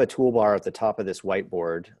 So I have a toolbar at the top of this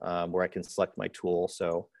whiteboard where I can select my tool.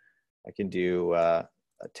 So I can do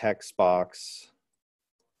a text box,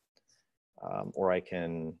 or I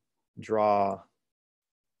can draw.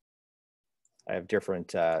 I have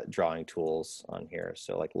different drawing tools on here,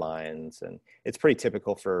 so like lines, and it's pretty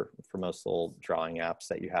typical for most little drawing apps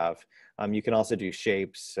that you have. You can also do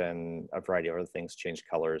shapes and a variety of other things, change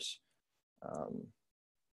colors.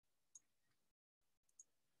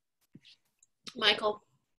 Michael,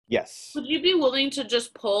 Yes. would you be willing to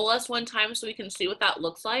just poll us one time so we can see what that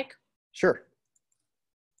looks like? Sure.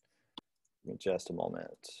 Give me just a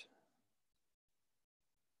moment.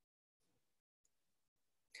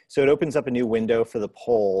 So it opens up a new window for the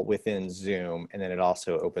poll within Zoom, and then it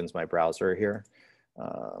also opens my browser here.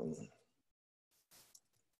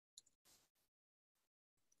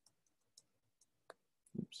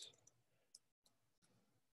 Oops.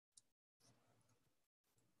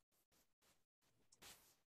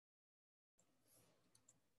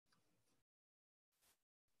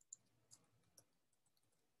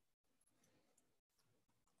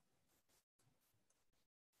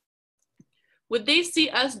 Would they see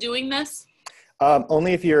us doing this?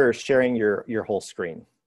 Only if you're sharing your whole screen.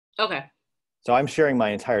 Okay. So I'm sharing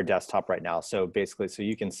my entire desktop right now. So basically, so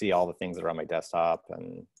you can see all the things that are on my desktop.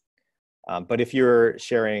 And but if you're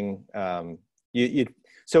sharing,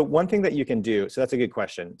 so one thing that you can do, so that's a good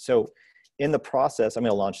question. So in the process, I'm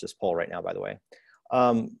going to launch this poll right now, by the way.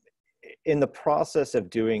 In the process of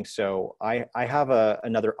doing so, I have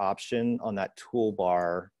another option on that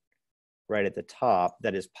toolbar right at the top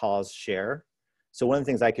that is pause share. So one of the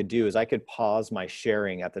things I could do is I could pause my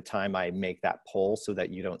sharing at the time I make that poll so that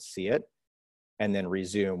you don't see it, and then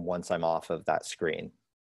resume once I'm off of that screen.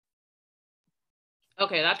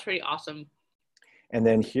 Okay, that's pretty awesome. And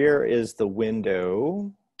then here is the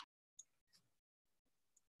window.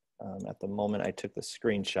 At the moment I took the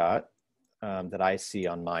screenshot that I see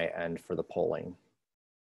on my end for the polling.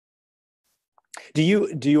 Do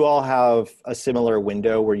you all have a similar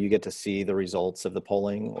window where you get to see the results of the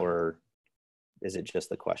polling, or is it just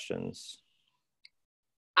the questions?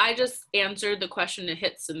 I just answered the question to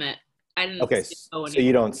hit submit. I didn't. Okay, so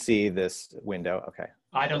you don't see this window. Okay.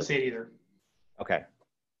 I don't see it either. Okay.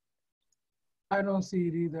 I don't see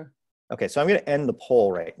it either. Okay, so I'm going to end the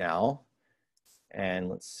poll right now. And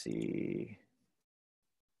let's see.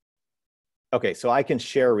 Okay, so I can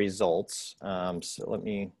share results. So let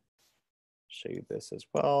me show you this as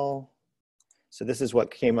well. So this is what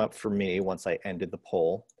came up for me once I ended the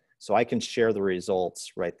poll. So I can share the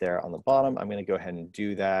results right there on the bottom. I'm going to go ahead and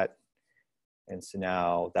do that. And so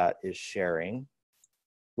now that is sharing.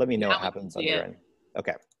 Let me know what happens on your end.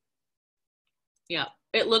 Okay. Yeah,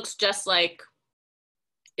 it looks just like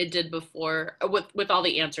it did before with all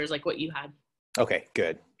the answers, like what you had. Okay,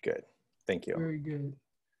 good, good. Thank you. Very good.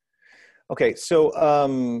 Okay, so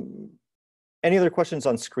any other questions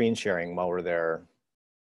on screen sharing while we're there?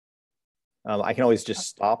 I can always just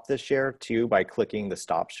stop the share too by clicking the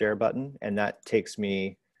stop share button, and that takes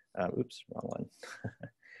me, oops, wrong one.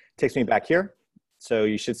 Takes me back here. So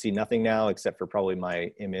you should see nothing now except for probably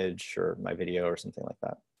my image or my video or something like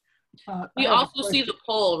that. We also see the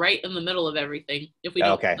poll right in the middle of everything if we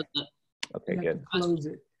don't. Okay. Okay, good. Close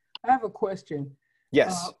it. I have a question.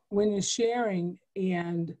 Yes. When you're sharing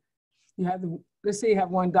and you have let's say you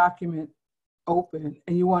have one document open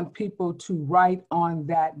and you want people to write on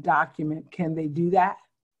that document, can they do that?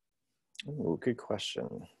 Oh, good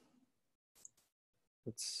question.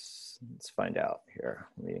 Let's find out here.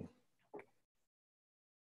 Let me.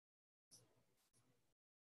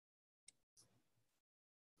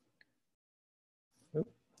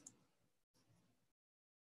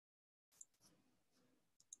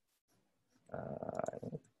 I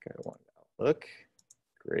don't think I want Outlook.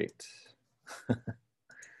 Great.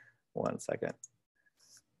 One second.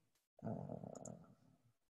 Come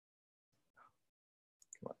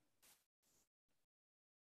on.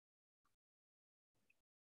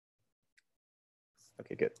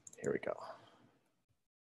 Okay, good. Here we go.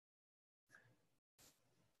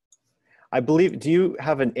 I believe, do you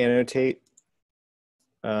have an annotate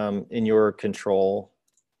in your control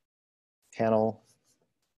panel?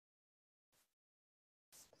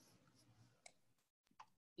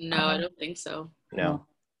 No, I don't think so. No.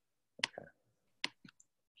 Okay.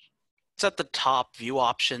 It's at the top, view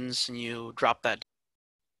options, and you drop that.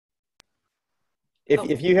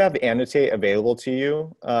 If you have annotate available to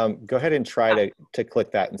you, go ahead and try to click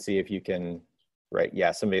that and see if you can, right?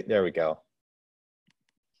 Yeah, somebody, there we go.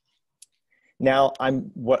 Now,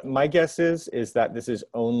 what my guess is that this is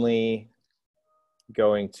only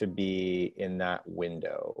going to be in that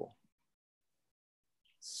window.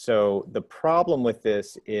 So the problem with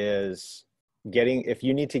this is if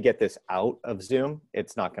you need to get this out of Zoom,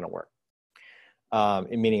 it's not going to work.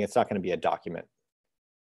 meaning it's not going to be a document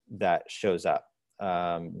that shows up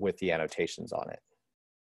with the annotations on it.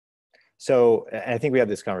 So I think we had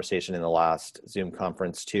this conversation in the last Zoom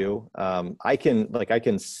conference too. I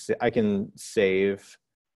can save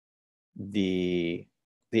the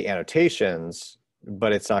annotations,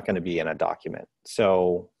 but it's not going to be in a document.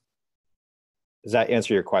 So does that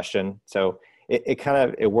answer your question? So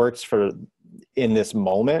it works for in this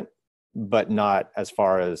moment, but not as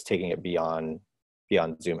far as taking it beyond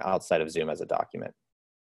Zoom, outside of Zoom as a document.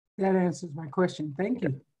 That answers my question. Thank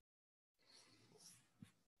you.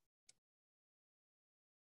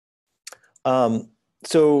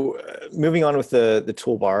 So moving on with the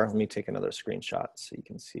toolbar, let me take another screenshot so you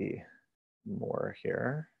can see more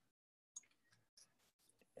here.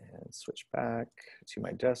 And switch back to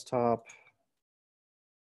my desktop.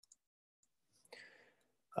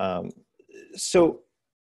 So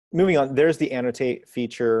moving on, there's the annotate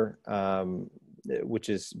feature, which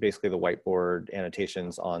is basically the whiteboard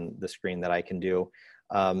annotations on the screen that I can do.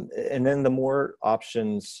 And then the more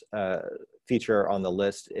options feature on the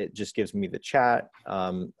list, it just gives me the chat.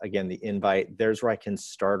 Again, the invite, there's where I can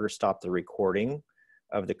start or stop the recording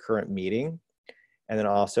of the current meeting. And then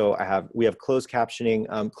also we have closed captioning.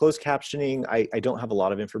 Closed captioning, I don't have a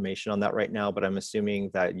lot of information on that right now, but I'm assuming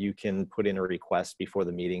that you can put in a request before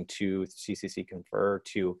the meeting to CCC Confer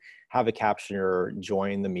to have a captioner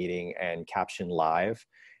join the meeting and caption live.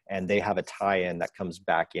 And they have a tie-in that comes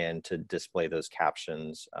back in to display those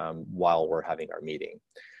captions while we're having our meeting.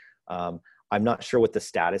 I'm not sure what the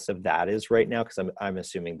status of that is right now, because I'm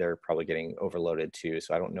assuming they're probably getting overloaded too.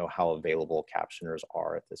 So I don't know how available captioners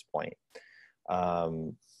are at this point.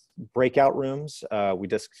 Breakout rooms, we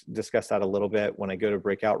discussed that a little bit. When I go to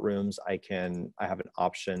breakout rooms, I have an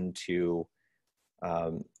option to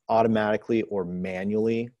automatically or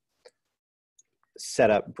manually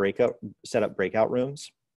set up breakout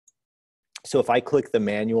rooms. So if I click the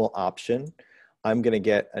manual option, I'm going to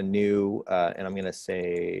get a new, and I'm going to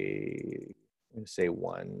say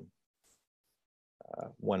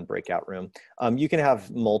one breakout room. You can have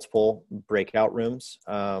multiple breakout rooms,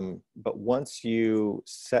 but once you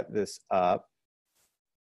set this up,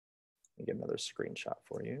 let me get another screenshot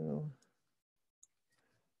for you.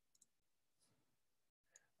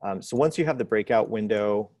 So once you have the breakout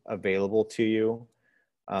window available to you,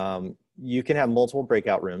 you can have multiple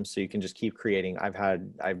breakout rooms, so you can just keep creating. I've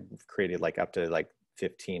created up to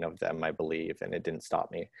 15 of them, I believe, and it didn't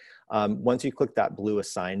stop me. Once you click that blue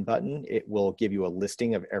assign button, it will give you a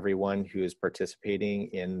listing of everyone who is participating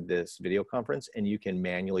in this video conference, and you can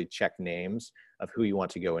manually check names of who you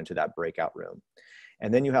want to go into that breakout room.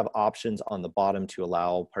 And then you have options on the bottom to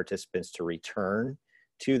allow participants to return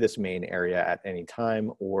to this main area at any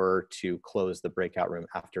time, or to close the breakout room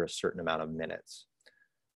after a certain amount of minutes.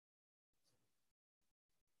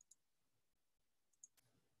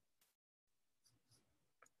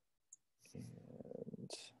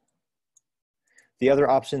 The other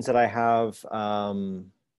options that I have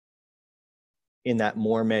in that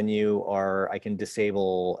more menu are I can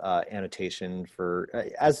disable annotation for,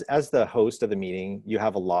 as the host of the meeting, you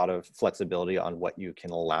have a lot of flexibility on what you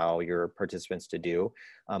can allow your participants to do.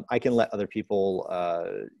 I can let other people,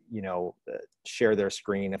 share their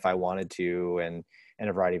screen if I wanted to, and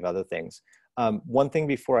a variety of other things. One thing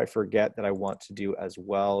before I forget that I want to do as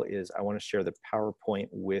well is I want to share the PowerPoint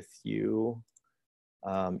with you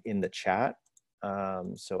in the chat.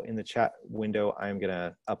 So in the chat window, I'm going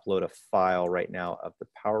to upload a file right now of the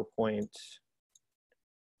PowerPoint.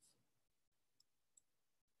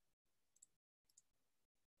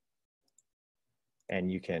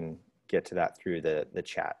 And you can get to that through the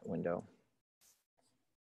chat window.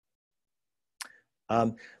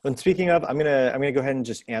 When speaking of, I'm gonna go ahead and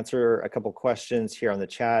just answer a couple questions here on the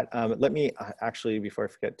chat. Let me actually, before I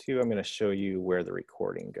forget too, I'm going to show you where the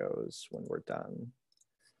recording goes when we're done.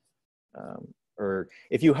 Or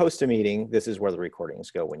if you host a meeting, this is where the recordings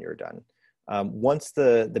go when you're done. Once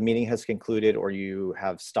the meeting has concluded, or you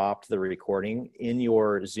have stopped the recording, in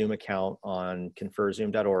your Zoom account on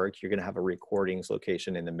ConferZoom.org, you're going to have a recordings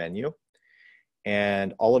location in the menu.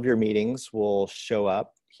 And all of your meetings will show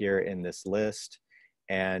up here in this list.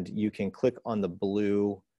 And you can click on the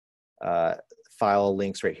blue file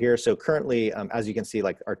links right here. So currently, as you can see,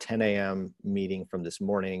 our 10 a.m. meeting from this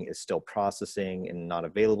morning is still processing and not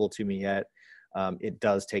available to me yet. It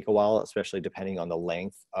does take a while, especially depending on the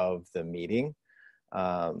length of the meeting.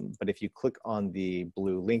 But if you click on the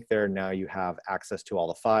blue link there, now you have access to all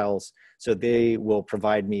the files. So they will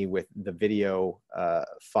provide me with the video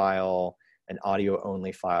file, an audio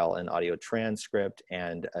only file, an audio transcript,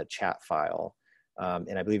 and a chat file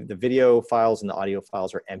And I believe the video files and the audio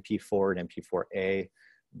files are MP4 and MP4A.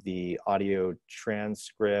 The audio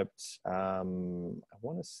transcript, I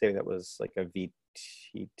want to say that was like a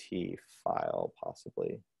VTT file,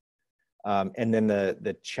 possibly. And then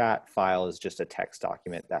the chat file is just a text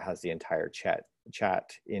document that has the entire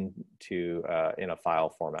chat into in a file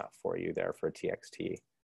format for you there for TXT.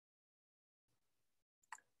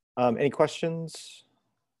 Any questions?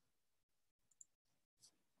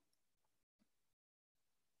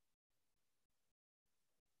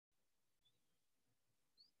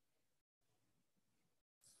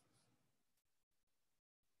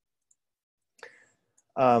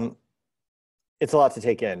 It's a lot to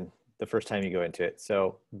take in the first time you go into it.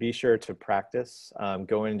 So be sure to practice,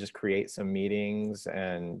 go in and just create some meetings,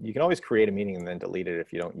 and you can always create a meeting and then delete it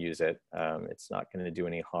if you don't use it. It's not going to do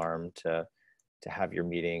any harm to have your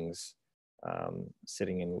meetings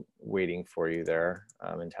sitting and waiting for you there,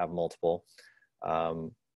 and to have multiple.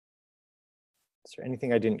 Is there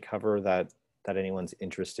anything I didn't cover that anyone's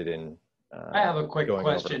interested in? I have a quick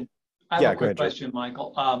question. I have a quick question,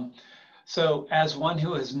 Michael. So as one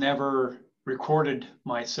who has never recorded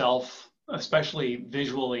myself, especially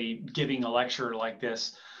visually giving a lecture like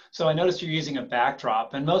this, so I noticed you're using a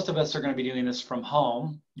backdrop, and most of us are going to be doing this from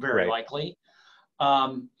home, very likely.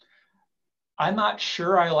 I'm not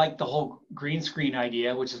sure I like the whole green screen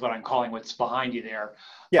idea, which is what I'm calling what's behind you there.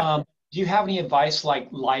 Yeah. Do you have any advice like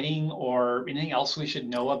lighting or anything else we should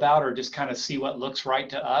know about, or just kind of see what looks right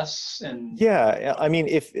to us? And yeah, I mean,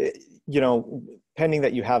 if pending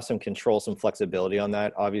that you have some control, some flexibility on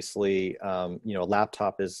that, obviously, a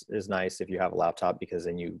laptop is nice if you have a laptop, because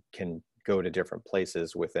then you can go to different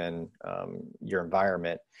places within your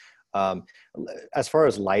environment. As far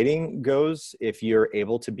as lighting goes, if you're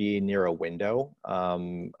able to be near a window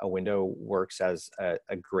works as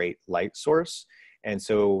a great light source. And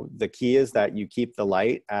so the key is that you keep the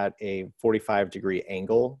light at a 45-degree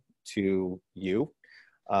angle to you,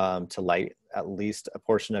 to light at least a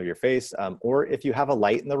portion of your face. Or if you have a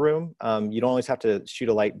light in the room, you don't always have to shoot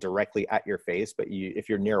a light directly at your face, but if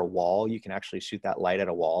you're near a wall, you can actually shoot that light at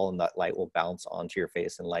a wall, and that light will bounce onto your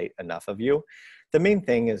face and light enough of you. The main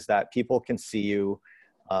thing is that people can see you,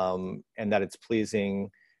 and that it's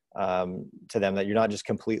pleasing to them, that you're not just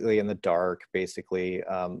completely in the dark. Basically,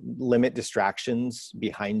 limit distractions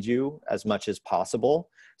behind you as much as possible.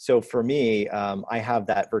 So for me, I have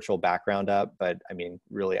that virtual background up, but I mean,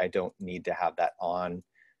 really, I don't need to have that on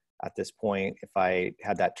at this point. If I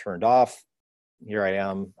had that turned off, here I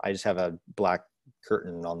am. I just have a black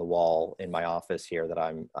curtain on the wall in my office here that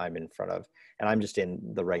I'm in front of, and I'm just in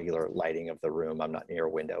the regular lighting of the room. I'm not near a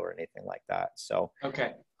window or anything like that. So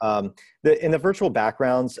okay. In the virtual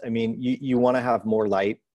backgrounds, I mean, you want to have more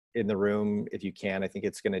light in the room if you can. I think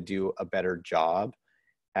it's going to do a better job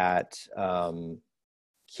at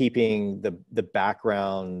keeping the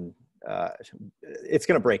background. It's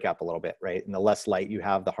going to break up a little bit, right? And the less light you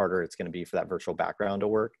have, the harder it's going to be for that virtual background to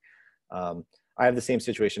work. I have the same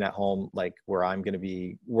situation at home, like where I'm going to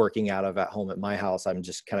be working out of at home at my house. I'm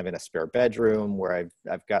just kind of in a spare bedroom where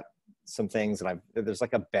I've got some things, and there's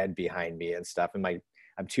like a bed behind me and stuff, and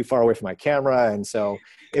I'm too far away from my camera, and so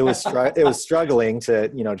it was struggling to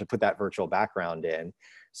to put that virtual background in.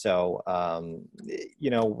 So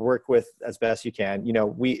work with as best you can.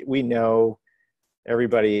 We know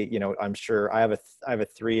everybody. I'm sure I have a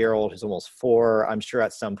 3-year-old who's almost 4. I'm sure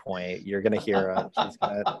at some point you're going to hear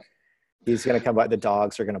he's going to come by. The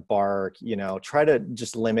dogs are going to bark. Try to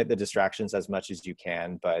just limit the distractions as much as you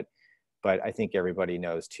can, but I think everybody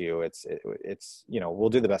knows too, it's we'll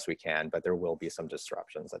do the best we can, but there will be some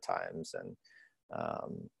disruptions at times. And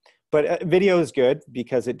but video is good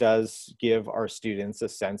because it does give our students a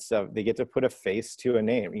sense of, they get to put a face to a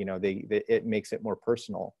name. It makes it more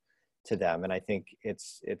personal to them. And I think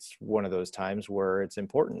it's one of those times where it's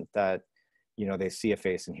important that they see a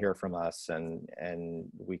face and hear from us, and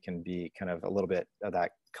we can be kind of a little bit of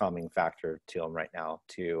that calming factor to them right now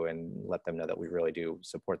too, and let them know that we really do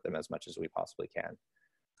support them as much as we possibly can.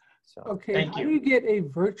 So okay, how do you get a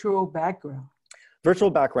virtual background?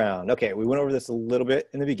 Virtual background. Okay, we went over this a little bit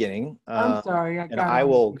in the beginning. I'm sorry, I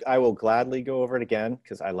will gladly go over it again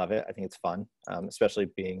because I love it. I think it's fun, especially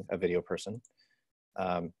being a video person.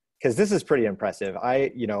 Because this is pretty impressive.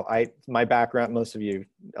 My background,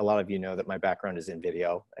 a lot of you know that my background is in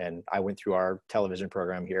video, and I went through our television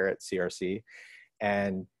program here at CRC,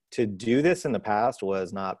 and to do this in the past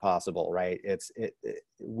was not possible, right?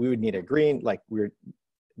 We would need a green,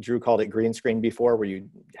 Drew called it green screen before, where you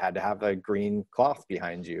had to have a green cloth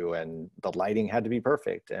behind you, and the lighting had to be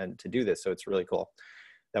perfect and to do this. So it's really cool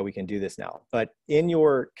that we can do this now. But in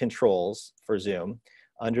your controls for Zoom,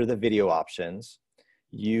 under the video options,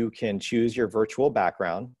 you can choose your virtual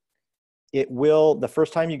background. It will, the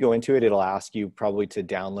first time you go into it, it'll ask you probably to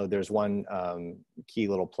download. There's one key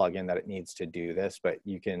little plugin that it needs to do this, but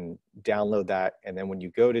you can download that. And then when you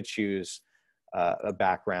go to choose a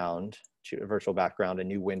background, a virtual background, a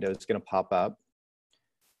new window is going to pop up.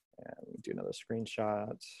 And let me do another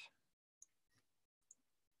screenshot.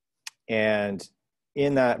 And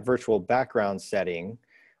in that virtual background setting,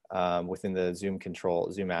 within the Zoom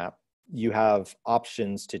app, you have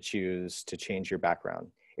options to choose to change your background.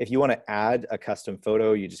 If you want to add a custom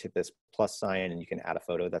photo, you just hit this plus sign and you can add a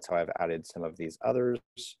photo. That's how I've added some of these others.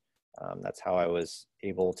 That's how I was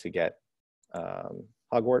able to get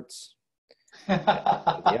Hogwarts.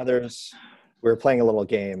 The others. We were playing a little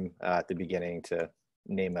game at the beginning to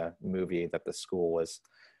name a movie that the school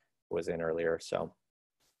was in earlier. So,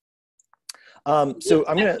 I'm so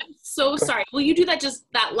sorry. Will you do that, just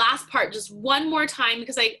that last part, just one more time?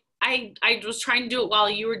 Because I was trying to do it while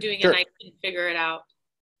you were doing it, Sure. and I couldn't figure it out.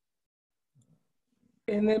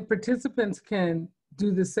 And then participants can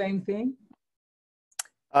do the same thing?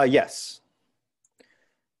 Yes.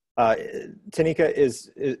 Tanika,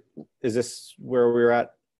 is this where we're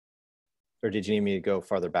at? Or did you need me to go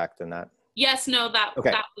farther back than that? Yes, no, that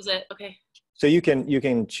was it. Okay. So you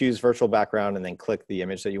can choose virtual background and then click the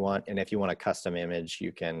image that you want. And if you want a custom image,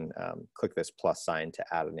 you can click this plus sign to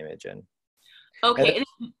add an image in. Okay. And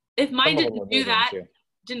if mine didn't do that, too.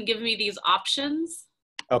 didn't give me these options.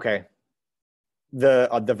 Okay.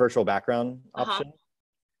 The virtual background option.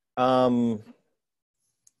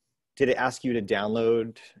 Did it ask you to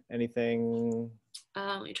download anything?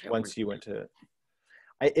 Let me try once you went to?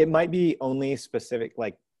 It might be only specific,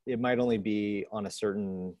 like it might only be on a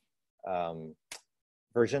certain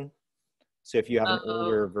version. So if you have an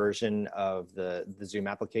older version of the Zoom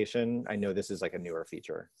application, I know this is like a newer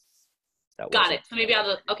feature. Got it. So maybe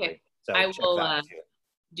I'll So I will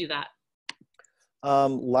do that.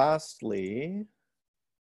 Lastly,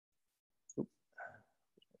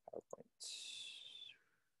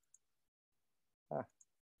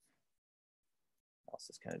 mouse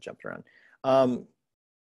has kind of jumped around.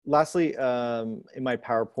 Lastly, in my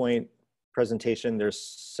PowerPoint presentation, there's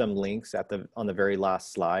some links on the very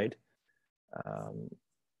last slide.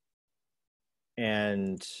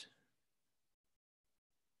 And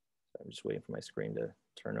I'm just waiting for my screen to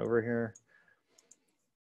turn over here.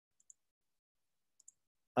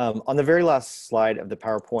 On the very last slide of the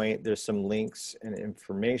PowerPoint, there's some links and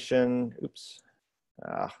information. Oops,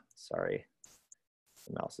 sorry.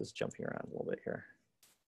 The mouse is jumping around a little bit here.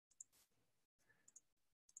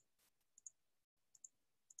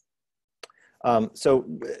 So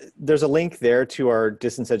there's a link there to our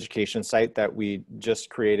distance education site that we just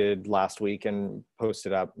created last week and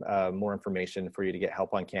posted up more information for you to get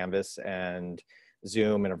help on Canvas and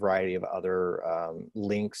Zoom and a variety of other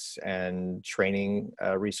links and training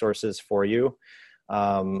resources for you.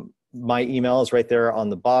 My email is right there on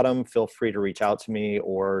the bottom. Feel free to reach out to me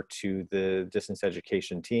or to the distance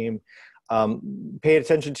education team. Pay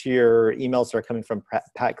attention to your emails that are coming from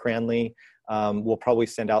Pat Cranley. We'll probably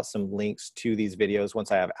send out some links to these videos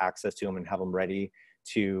once I have access to them and have them ready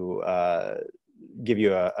to give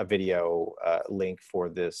you a video link for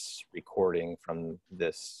this recording from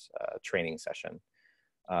this training session.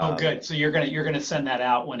 Oh, good. So you're gonna send that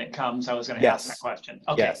out when it comes. I was gonna ask that question.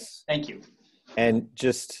 Okay. Yes. Thank you. And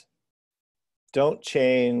just don't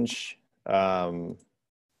change too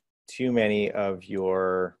many of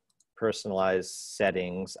your personalized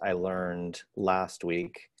settings. I learned last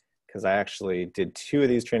week, because I actually did 2 of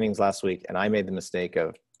these trainings last week, and I made the mistake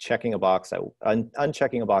of checking a box,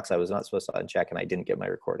 unchecking a box I was not supposed to uncheck, and I didn't get my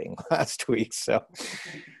recording last week.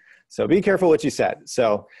 So be careful what you set.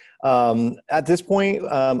 So at this point,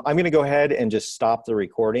 I'm going to go ahead and just stop the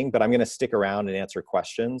recording, but I'm going to stick around and answer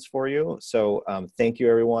questions for you. So thank you,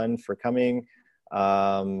 everyone, for coming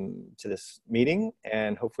to this meeting,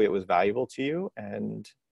 and hopefully it was valuable to you. And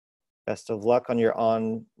best of luck on your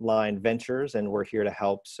online ventures, and we're here to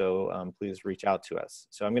help. So please reach out to us.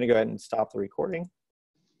 So I'm going to go ahead and stop the recording.